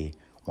field today,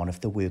 one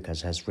of the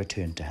workers has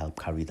returned to help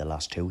carry the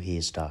last 2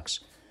 haystacks.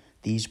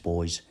 These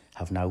boys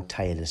have now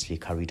tirelessly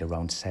carried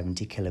around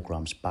 70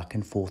 kilograms back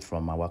and forth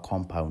from our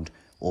compound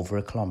over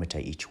a kilometre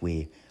each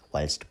way,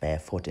 whilst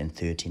barefoot in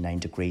 39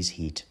 degrees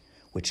heat,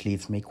 which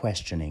leaves me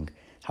questioning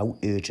how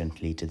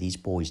urgently do these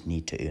boys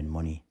need to earn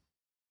money.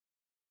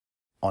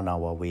 On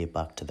our way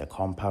back to the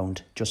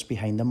compound, just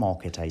behind the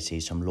market I see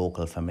some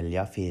local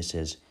familiar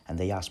faces and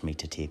they ask me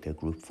to take a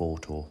group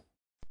photo.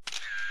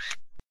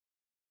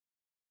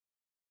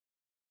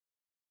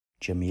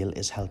 Jamil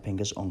is helping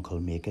his uncle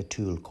make a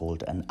tool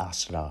called an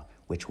asra,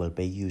 which will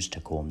be used to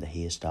comb the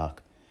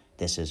haystack.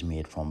 This is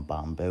made from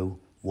bamboo,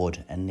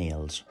 wood and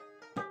nails.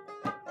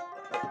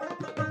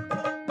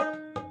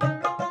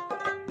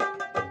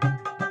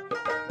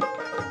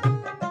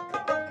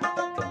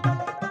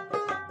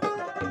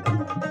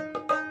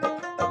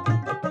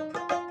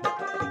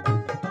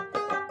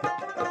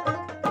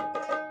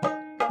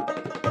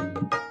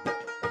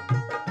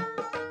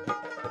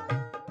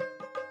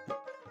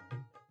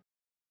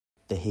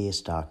 The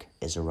haystack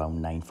is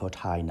around 9 foot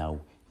high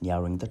now,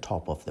 nearing the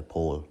top of the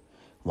pole.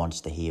 Once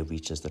the hay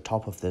reaches the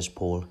top of this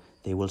pole,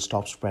 they will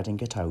stop spreading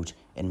it out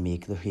and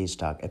make the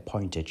haystack a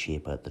pointed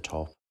shape at the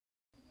top.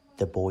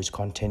 The boys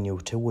continue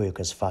to work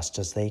as fast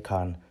as they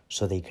can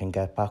so they can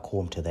get back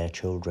home to their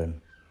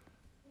children.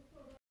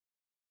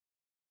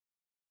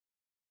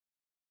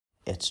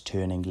 It's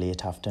turning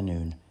late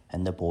afternoon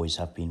and the boys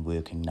have been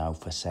working now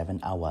for 7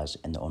 hours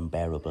in the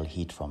unbearable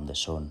heat from the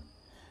sun.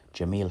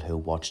 Jamil, who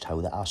watched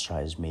how the asra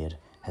is made,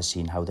 has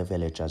seen how the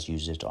villagers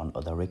use it on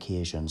other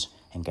occasions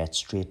and gets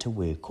straight to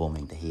work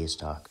combing the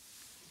haystack.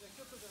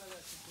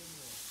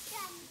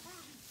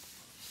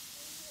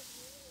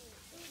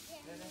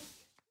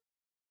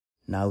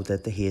 Now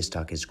that the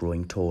haystack is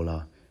growing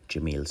taller,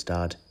 Jamil's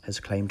dad has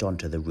climbed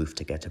onto the roof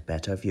to get a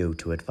better view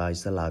to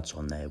advise the lads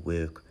on their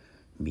work.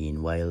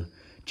 Meanwhile,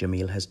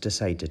 Jamil has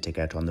decided to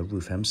get on the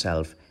roof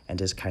himself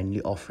and is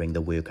kindly offering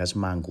the workers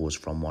mangoes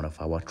from one of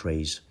our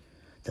trees.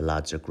 The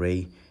lads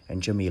agree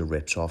and Jamil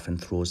rips off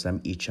and throws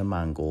them each a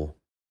mango.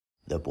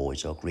 The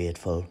boys are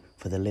grateful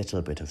for the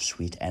little bit of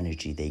sweet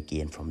energy they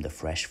gain from the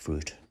fresh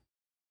fruit.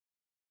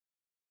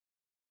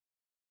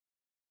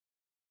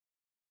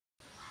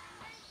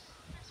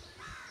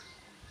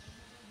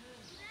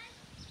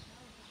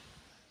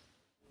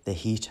 The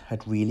heat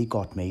had really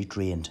got me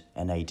drained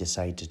and I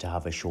decided to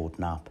have a short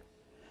nap.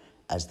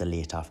 As the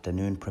late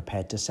afternoon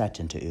prepared to set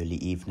into early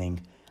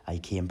evening, I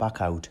came back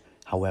out,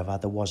 however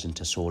there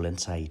wasn't a soul in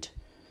sight.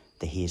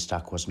 The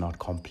haystack was not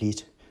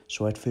complete,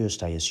 so at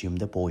first I assumed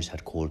the boys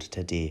had called it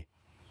a day.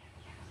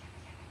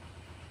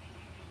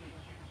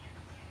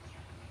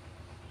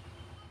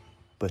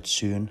 But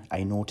soon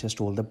I noticed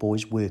all the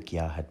boys' work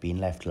gear had been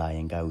left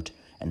lying out,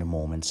 and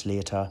moments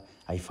later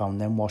I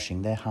found them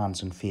washing their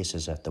hands and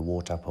faces at the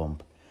water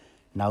pump.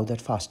 Now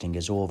that fasting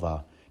is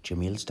over,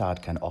 Jamil's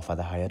dad can offer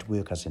the hired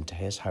workers into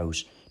his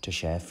house to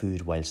share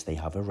food whilst they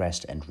have a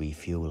rest and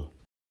refuel.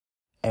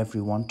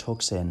 Everyone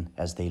tucks in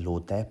as they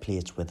load their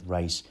plates with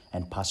rice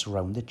and pass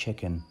around the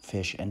chicken,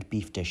 fish and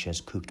beef dishes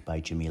cooked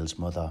by Jamil's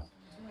mother.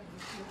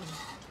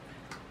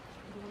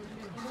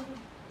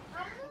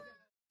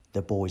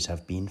 The boys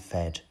have been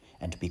fed,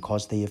 and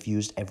because they have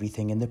used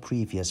everything in the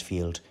previous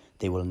field,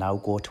 they will now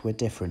go to a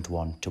different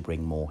one to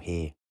bring more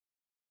hay.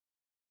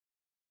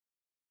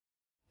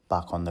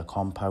 Back on the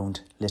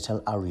compound,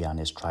 little Aryan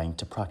is trying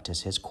to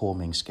practice his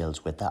combing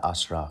skills with the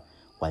asra,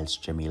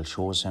 whilst Jamil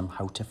shows him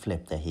how to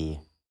flip the hay.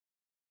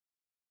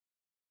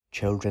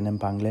 Children in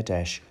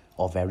Bangladesh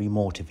are very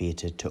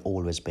motivated to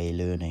always be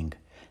learning.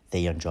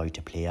 They enjoy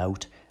to play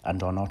out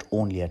and are not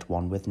only at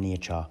one with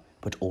nature,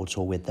 but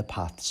also with the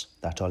paths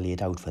that are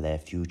laid out for their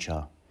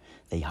future.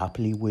 They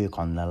happily work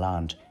on the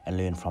land and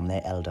learn from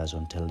their elders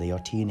until they are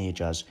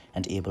teenagers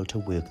and able to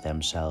work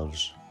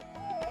themselves.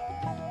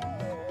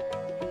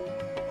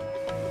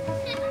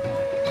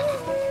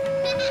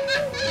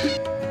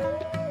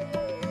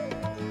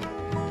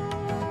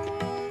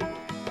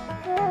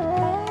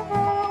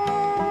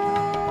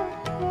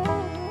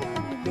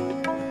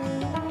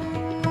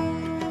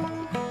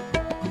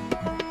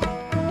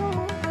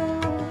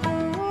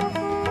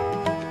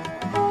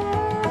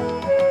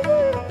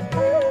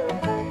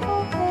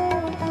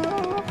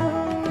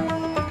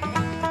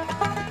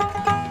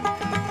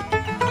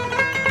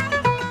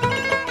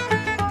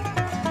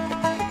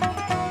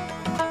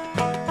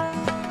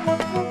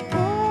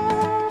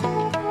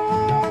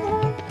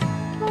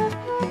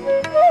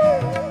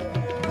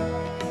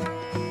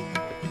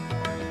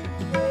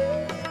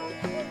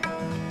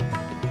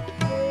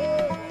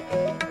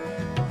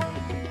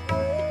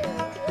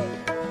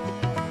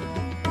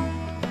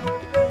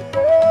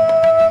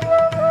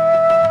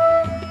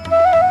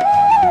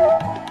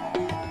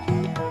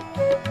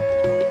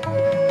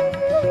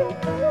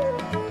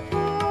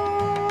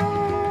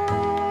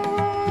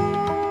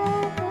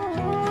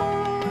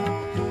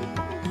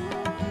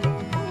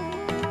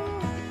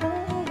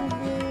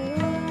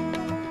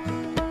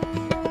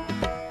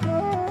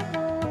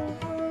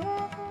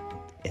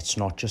 It's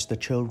not just the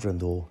children,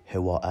 though,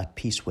 who are at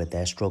peace with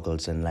their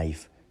struggles in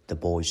life. The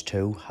boys,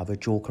 too, have a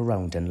joke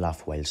around and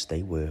laugh whilst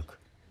they work.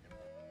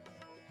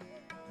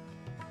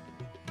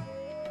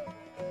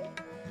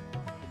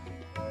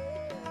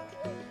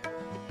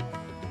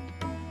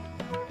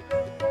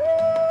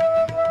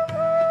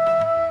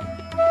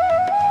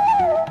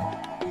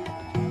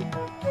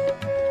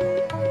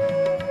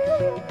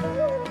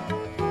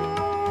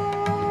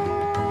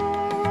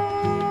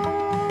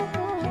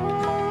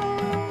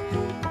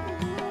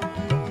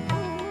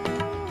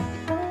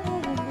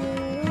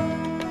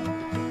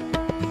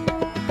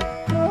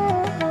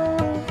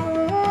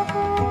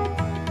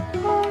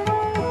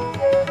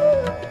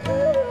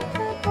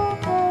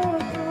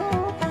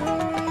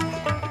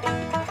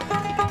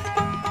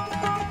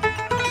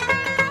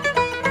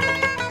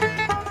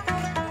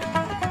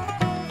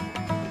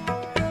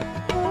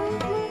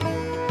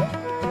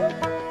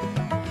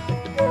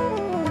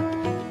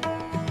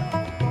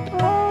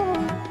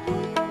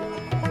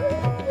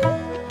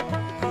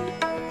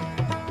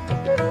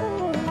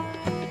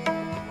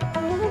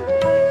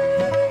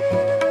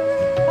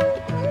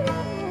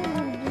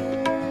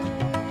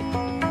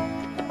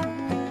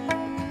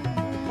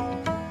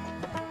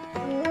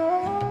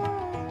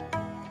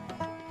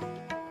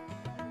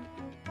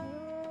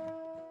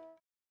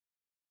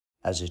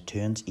 As it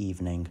turns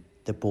evening,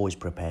 the boys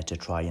prepare to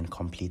try and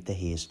complete the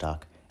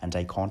haystack, and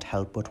I can't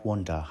help but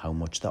wonder how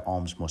much their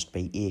arms must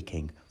be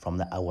aching from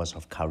the hours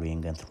of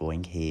carrying and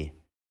throwing hay.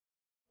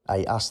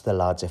 I asked the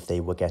lads if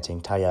they were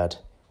getting tired,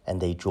 and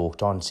they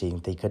joked on saying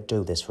they could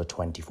do this for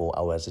 24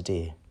 hours a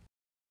day.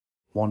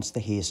 Once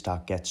the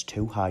haystack gets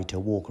too high to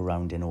walk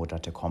around in order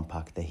to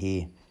compact the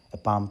hay, a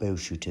bamboo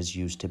shoot is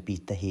used to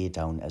beat the hay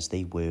down as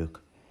they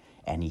work.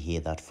 Any hay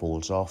that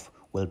falls off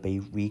will be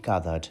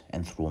regathered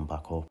and thrown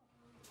back up.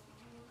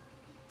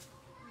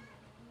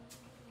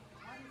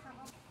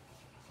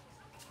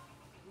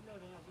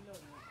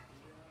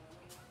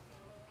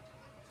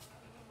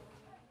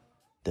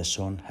 The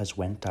sun has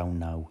went down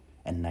now,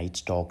 and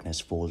night's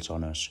darkness falls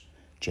on us.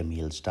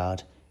 Jamil's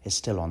dad is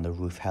still on the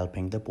roof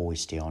helping the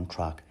boys stay on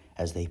track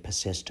as they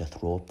persist to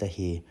throw up the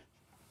hay.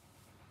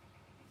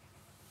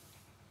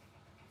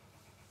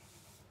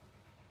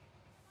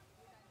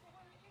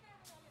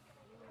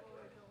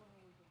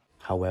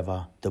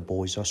 However, the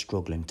boys are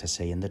struggling to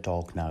stay in the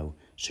dark now,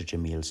 so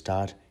Jamil's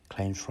dad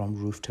climbs from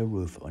roof to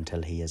roof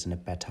until he is in a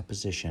better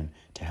position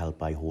to help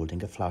by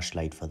holding a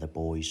flashlight for the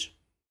boys.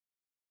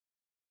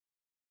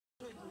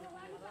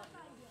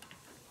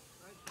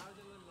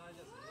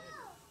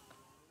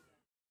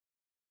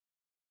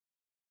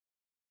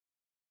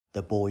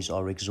 The boys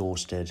are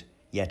exhausted,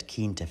 yet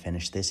keen to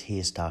finish this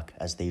haystack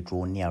as they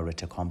draw nearer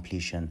to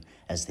completion,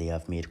 as they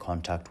have made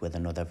contact with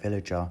another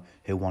villager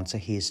who wants a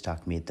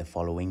haystack made the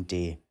following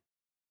day.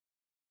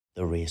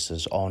 The race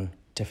is on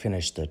to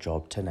finish the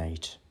job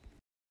tonight.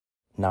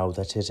 Now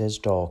that it is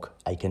dark,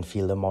 I can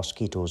feel the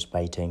mosquitoes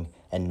biting,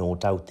 and no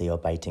doubt they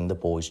are biting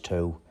the boys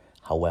too.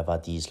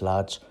 However, these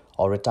lads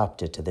are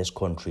adapted to this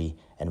country,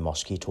 and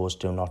mosquitoes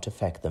do not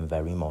affect them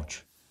very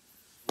much.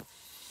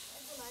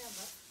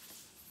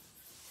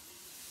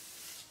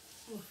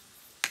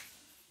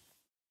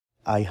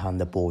 I hand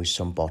the boys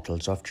some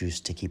bottles of juice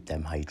to keep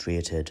them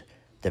hydrated.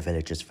 The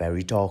village is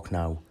very dark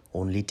now,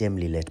 only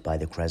dimly lit by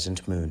the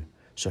crescent moon,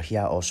 so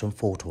here are some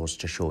photos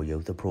to show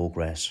you the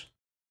progress.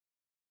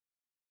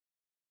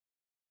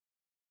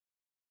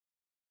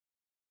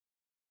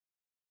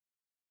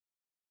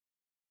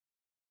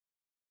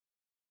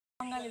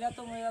 বাঙালিরা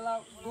তো মনে গেল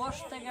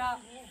 10 থেকে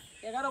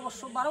 11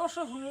 বছর 12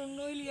 বছর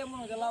নইলে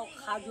মনে গেল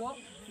খাদ্য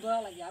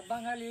দয়া লাগে আর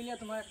বাঙালি হইলে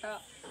তোমার একটা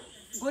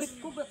গরিব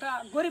খুব একটা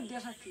গরিব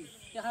দেশ আর কি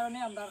এ কারণে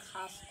আমরা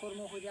খাস কর্ম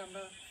করে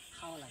আমরা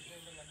খাওয়া লাগে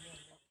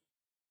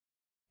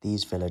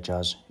These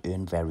villagers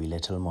earn very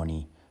little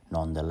money.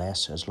 Nonetheless,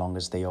 as long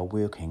as they are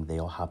working, they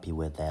are happy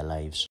with their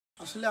lives.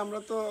 আসলে আমরা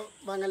তো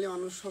বাঙালি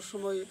মানুষ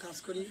সবসময় কাজ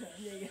করি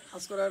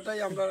কাজ করাটাই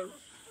আমরা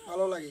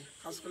ভালো লাগে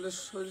কাজ করলে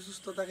শরীর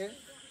সুস্থ থাকে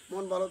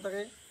মন ভালো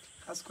থাকে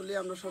কাজ করলে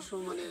আমরা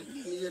সবসময় মানে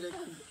নিজের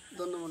খুব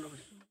ধন্য মনে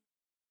করি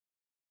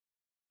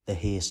The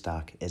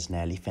haystack is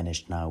nearly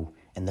finished now,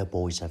 and the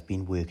boys have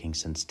been working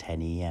since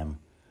 10 a.m.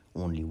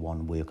 Only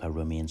one worker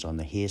remains on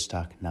the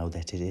haystack now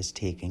that it is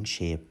taking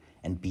shape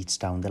and beats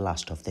down the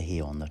last of the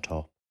hay on the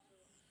top.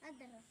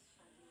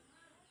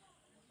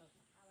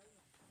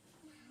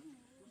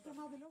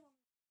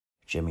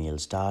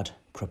 Jamil's dad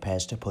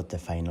prepares to put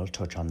the final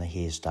touch on the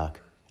haystack,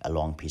 a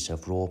long piece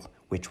of rope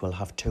which will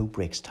have 2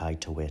 bricks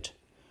tied to it.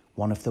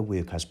 One of the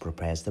workers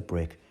prepares the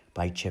brick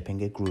by chipping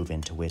a groove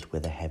into it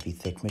with a heavy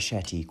thick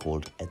machete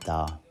called a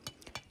da.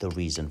 The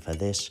reason for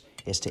this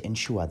is to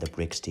ensure the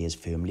brick stays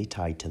firmly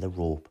tied to the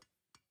rope.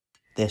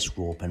 This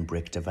rope and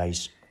brick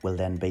device will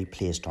then be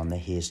placed on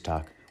the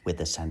haystack with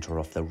the centre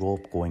of the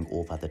rope going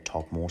over the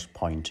topmost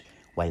point,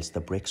 whilst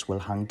the bricks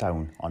will hang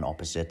down on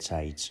opposite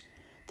sides.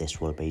 This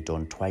will be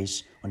done twice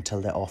until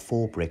there are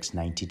 4 bricks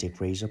 90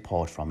 degrees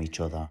apart from each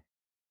other.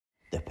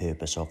 The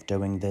purpose of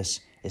doing this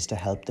is to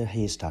help the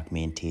haystack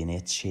maintain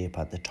its shape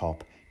at the top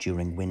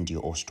during windy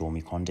or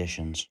stormy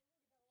conditions.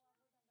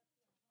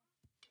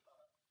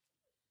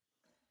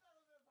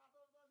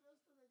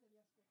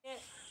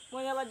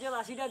 মজালার যে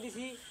লাসিটা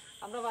দিছি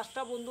আমরা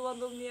 5টা বন্ধু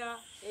বান্ধব নিয়ে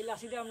এই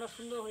লাসিটা আমরা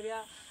সুন্দর হইয়া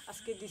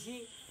আজকে দিছি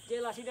যে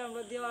লাসিটা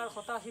আমরা দেওয়ার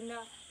কথা আছি না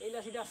এই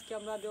লাসিটা আজকে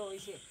আমরা দেওয়া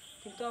হয়েছে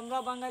কিন্তু আমরা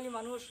বাঙালি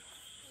মানুষ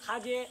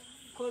কাজে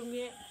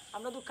কর্মে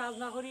আমরা তো কাজ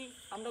না করি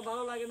আমরা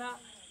ভালো লাগে না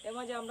এর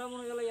মাঝে আমরা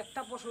মনে গেল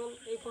একটা ফসল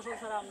এই ফসল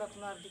ছাড়া আমরা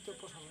কোনো আর দ্বিতীয়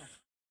ফসল না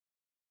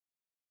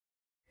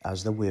As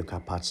the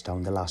worker pats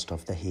down the last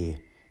of the hay,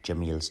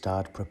 Jamil's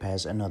dad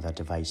prepares another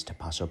device to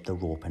pass up the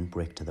rope and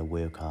brick to the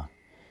worker.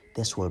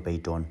 This will be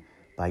done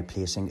by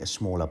placing a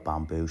smaller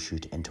bamboo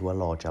shoot into a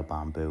larger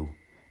bamboo.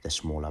 The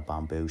smaller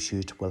bamboo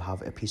shoot will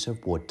have a piece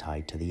of wood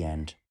tied to the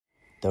end.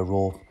 The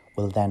rope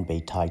will then be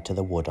tied to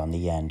the wood on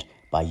the end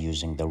by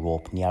using the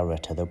rope nearer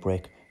to the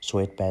brick so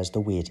it bears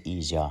the weight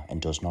easier and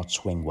does not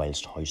swing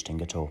whilst hoisting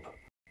it up.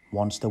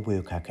 Once the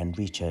worker can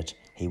reach it,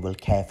 he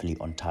will carefully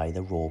untie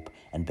the rope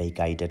and be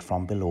guided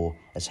from below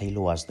as he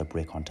lowers the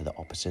brick onto the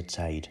opposite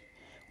side.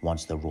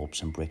 Once the ropes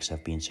and bricks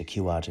have been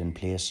secured in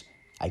place,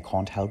 I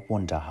can't help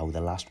wonder how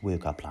the last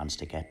worker plans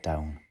to get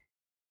down.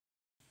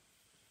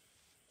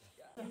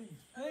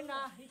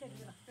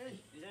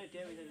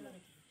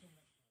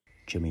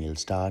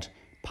 Jamil's dad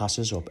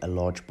passes up a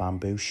large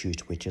bamboo shoot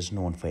which is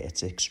known for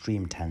its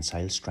extreme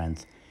tensile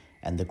strength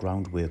and the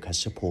ground workers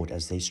support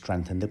as they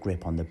strengthen the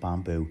grip on the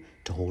bamboo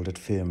to hold it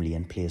firmly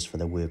in place for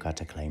the worker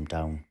to climb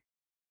down.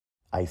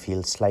 I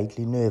feel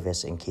slightly nervous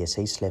in case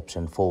he slips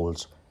and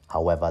falls.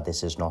 However,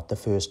 this is not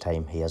the first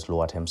time he has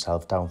lowered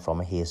himself down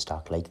from a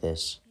haystack like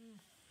this.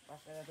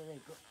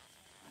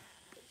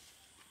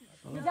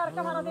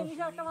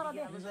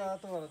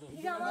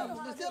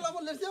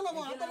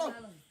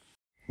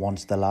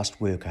 Once the last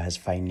worker has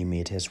finally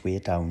made his way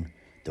down,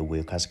 the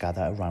workers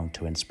gather around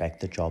to inspect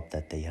the job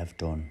that they have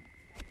done.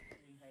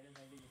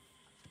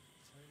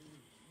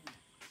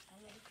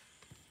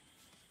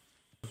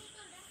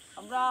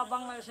 আমরা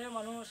বাংলাদেশের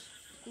মানুষ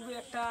খুবই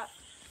একটা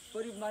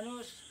গরিব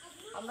মানুষ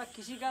আমরা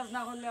কৃষিকাজ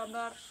না করলে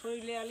আমরা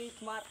শরীরে আলি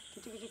তোমার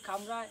কিছু কিছু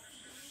কামড়ায়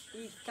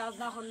এই কাজ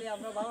না করলে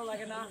আমরা ভালো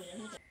লাগে না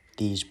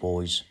These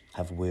boys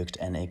have worked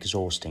an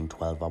exhausting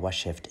 12-hour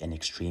shift in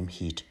extreme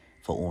heat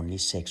for only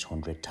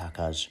 600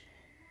 takas.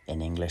 In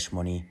English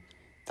money,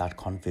 that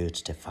converts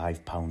to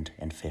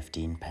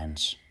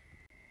 £5.15.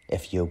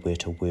 If you were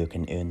to work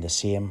and earn the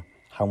same,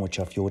 how much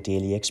of your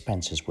daily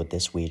expenses would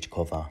this wage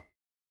cover?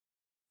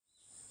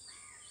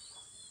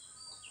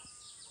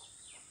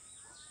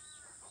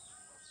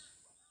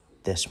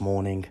 This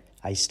morning,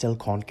 I still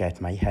can't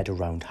get my head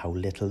around how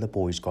little the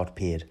boys got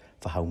paid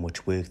for how much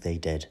work they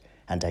did,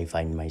 and I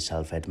find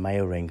myself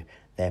admiring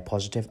their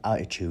positive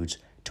attitudes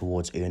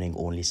towards earning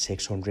only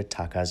 600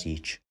 takas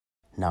each.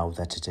 Now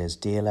that it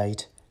is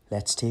daylight,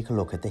 let's take a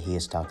look at the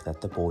haystack that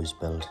the boys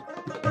built.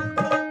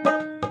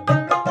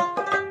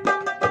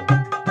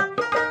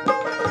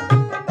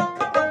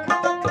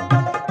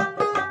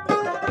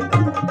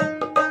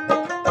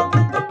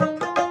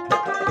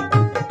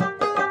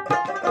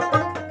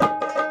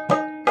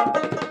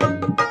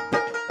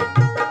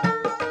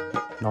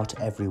 Not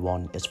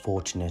everyone is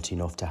fortunate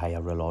enough to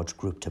hire a large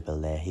group to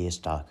build their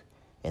haystack.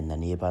 In the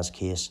neighbour's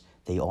case,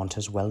 they aren't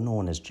as well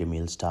known as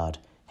Jamil's dad,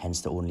 hence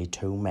the only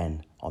 2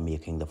 men are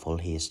making the full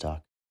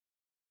haystack.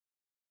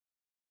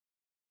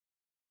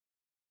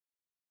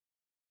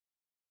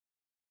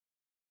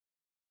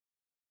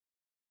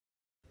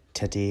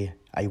 Today,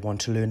 I want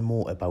to learn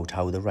more about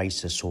how the rice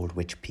is sold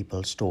which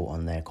people store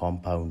on their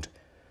compound.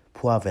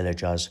 Poor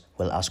villagers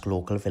will ask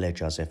local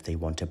villagers if they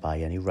want to buy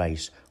any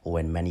rice, or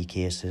in many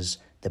cases,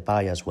 the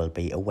buyers will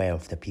be aware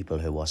of the people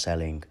who are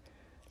selling.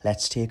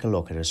 Let's take a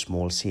look at a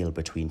small sale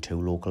between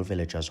 2 local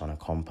villagers on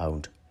a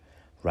compound.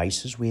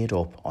 Rice is weighed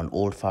up on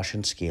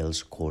old-fashioned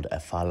scales called a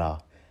falla,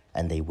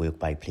 and they work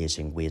by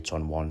placing weights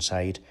on one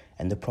side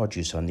and the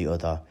produce on the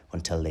other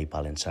until they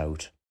balance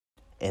out.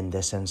 In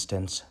this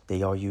instance,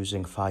 they are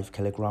using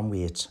 5-kilogram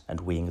weights and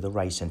weighing the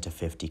rice into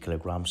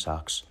 50-kilogram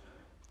sacks.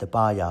 The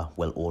buyer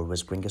will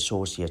always bring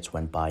associates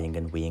when buying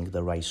and weighing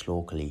the rice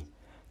locally.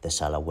 The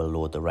seller will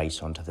load the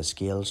rice onto the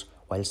scales,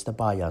 whilst the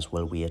buyers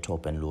will weigh it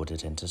up and load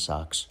it into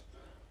sacks.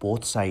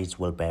 Both sides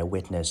will bear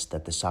witness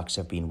that the sacks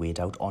have been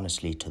weighed out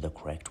honestly to the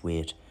correct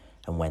weight,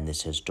 and when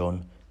this is done,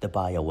 the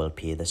buyer will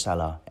pay the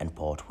seller and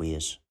part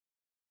ways.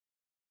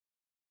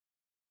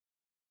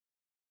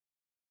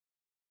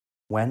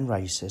 When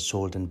rice is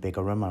sold in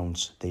bigger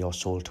amounts, they are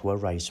sold to a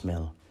rice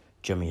mill.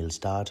 Jamil's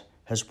dad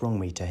has brought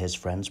me to his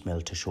friend's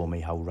mill to show me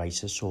how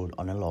rice is sold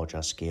on a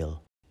larger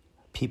scale.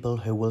 People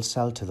who will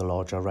sell to the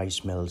larger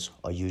rice mills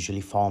are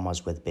usually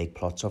farmers with big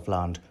plots of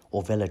land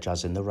or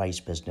villagers in the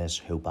rice business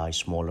who buy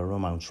smaller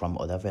amounts from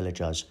other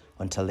villagers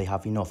until they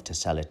have enough to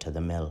sell it to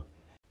the mill.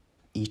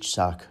 Each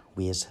sack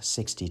weighs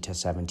 60 to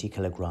 70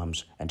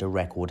 kilograms and a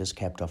record is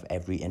kept of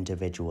every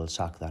individual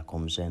sack that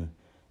comes in.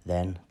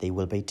 Then they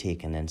will be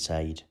taken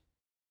inside.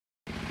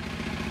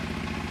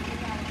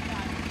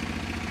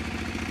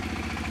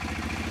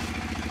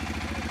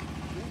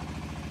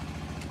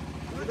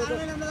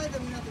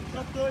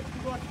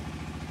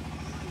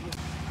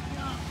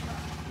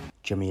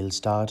 Jamil's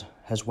dad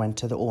has went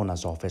to the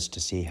owner's office to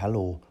say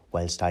hello,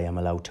 whilst I am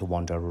allowed to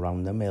wander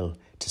around the mill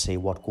to see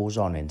what goes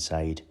on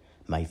inside.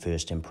 My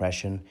first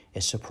impression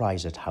is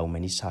surprise at how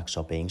many sacks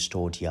are being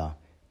stored here.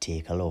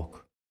 Take a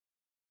look.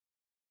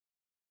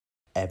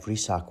 Every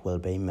sack will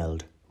be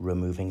milled,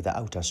 removing the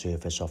outer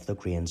surface of the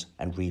grains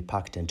and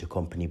repacked into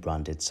company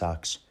branded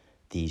sacks.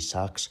 These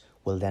sacks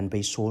will then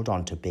be sold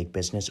on to big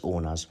business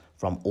owners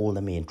from all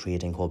the main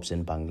trading hubs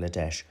in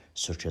Bangladesh,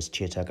 such as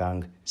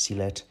Chittagong,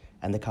 Sylhet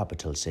and the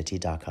capital city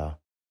Dhaka.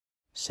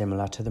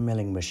 Similar to the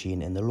milling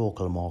machine in the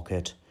local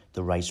market,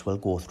 the rice will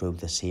go through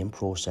the same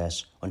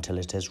process until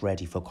it is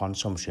ready for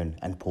consumption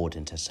and poured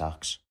into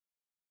sacks.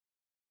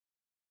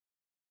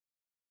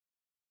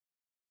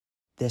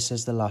 This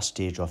is the last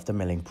stage of the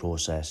milling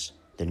process.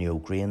 The new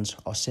grains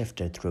are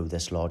sifted through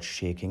this large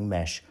shaking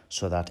mesh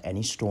so that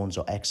any stones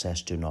or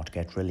excess do not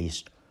get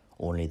released.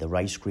 Only the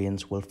rice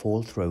grains will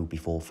fall through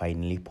before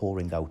finally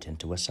pouring out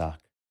into a sack.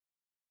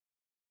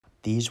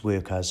 These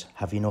workers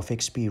have enough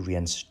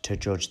experience to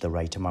judge the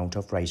right amount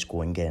of rice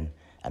going in,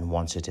 and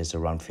once it is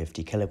around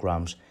 50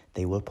 kilograms,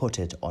 they will put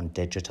it on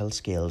digital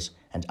scales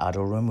and add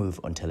or remove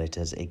until it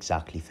is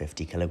exactly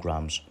 50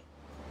 kilograms.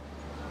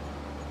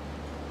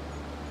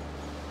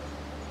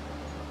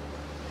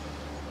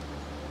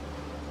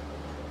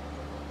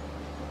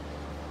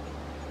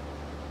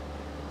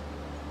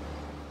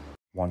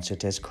 Once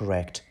it is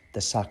correct, the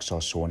sacks are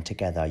sewn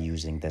together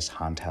using this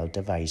handheld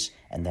device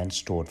and then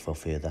stored for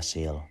further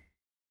sale.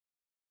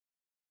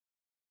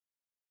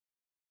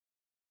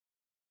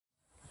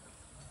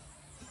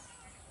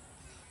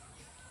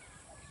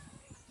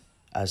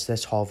 As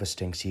this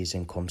harvesting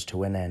season comes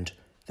to an end,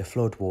 the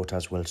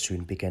floodwaters will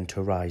soon begin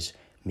to rise,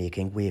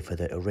 making way for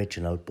the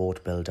original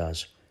boat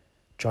builders.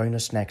 Join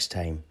us next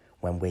time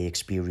when we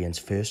experience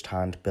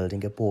firsthand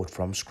building a boat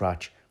from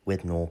scratch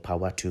with no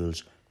power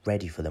tools,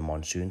 ready for the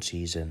monsoon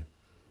season.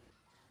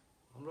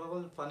 আমরা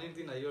এখন পানির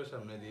দিন আইও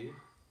সামনে দি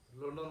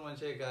London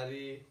মানুষে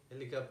গাড়ি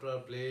helicopter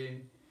plane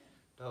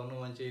টাউনও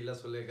মানুষে ইলা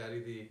চলে গাড়ি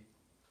দি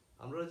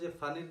আমরা যে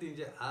পানির দিন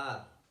যে আর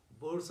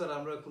বোট ছাড়া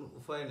আমরা কোনো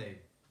উপায় নেই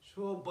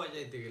সব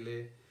যাইতে গেলে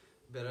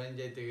বেড়াইন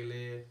যাইতে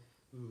গেলে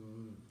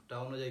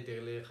টাউনে যাইতে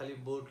গেলে খালি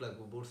বোট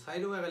লাগবো বোট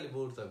সাইডও খালি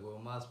বোট থাকবো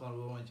মাছ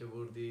মারবো মানুষে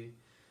বোট দি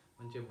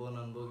মানুষে বন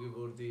আনবো কি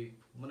বোট দি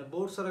মানে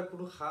বোট ছাড়া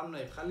কোনো কাম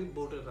নাই খালি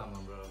বোটের কাম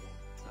আমরা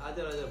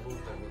হাজার হাজার বোট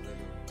থাকবো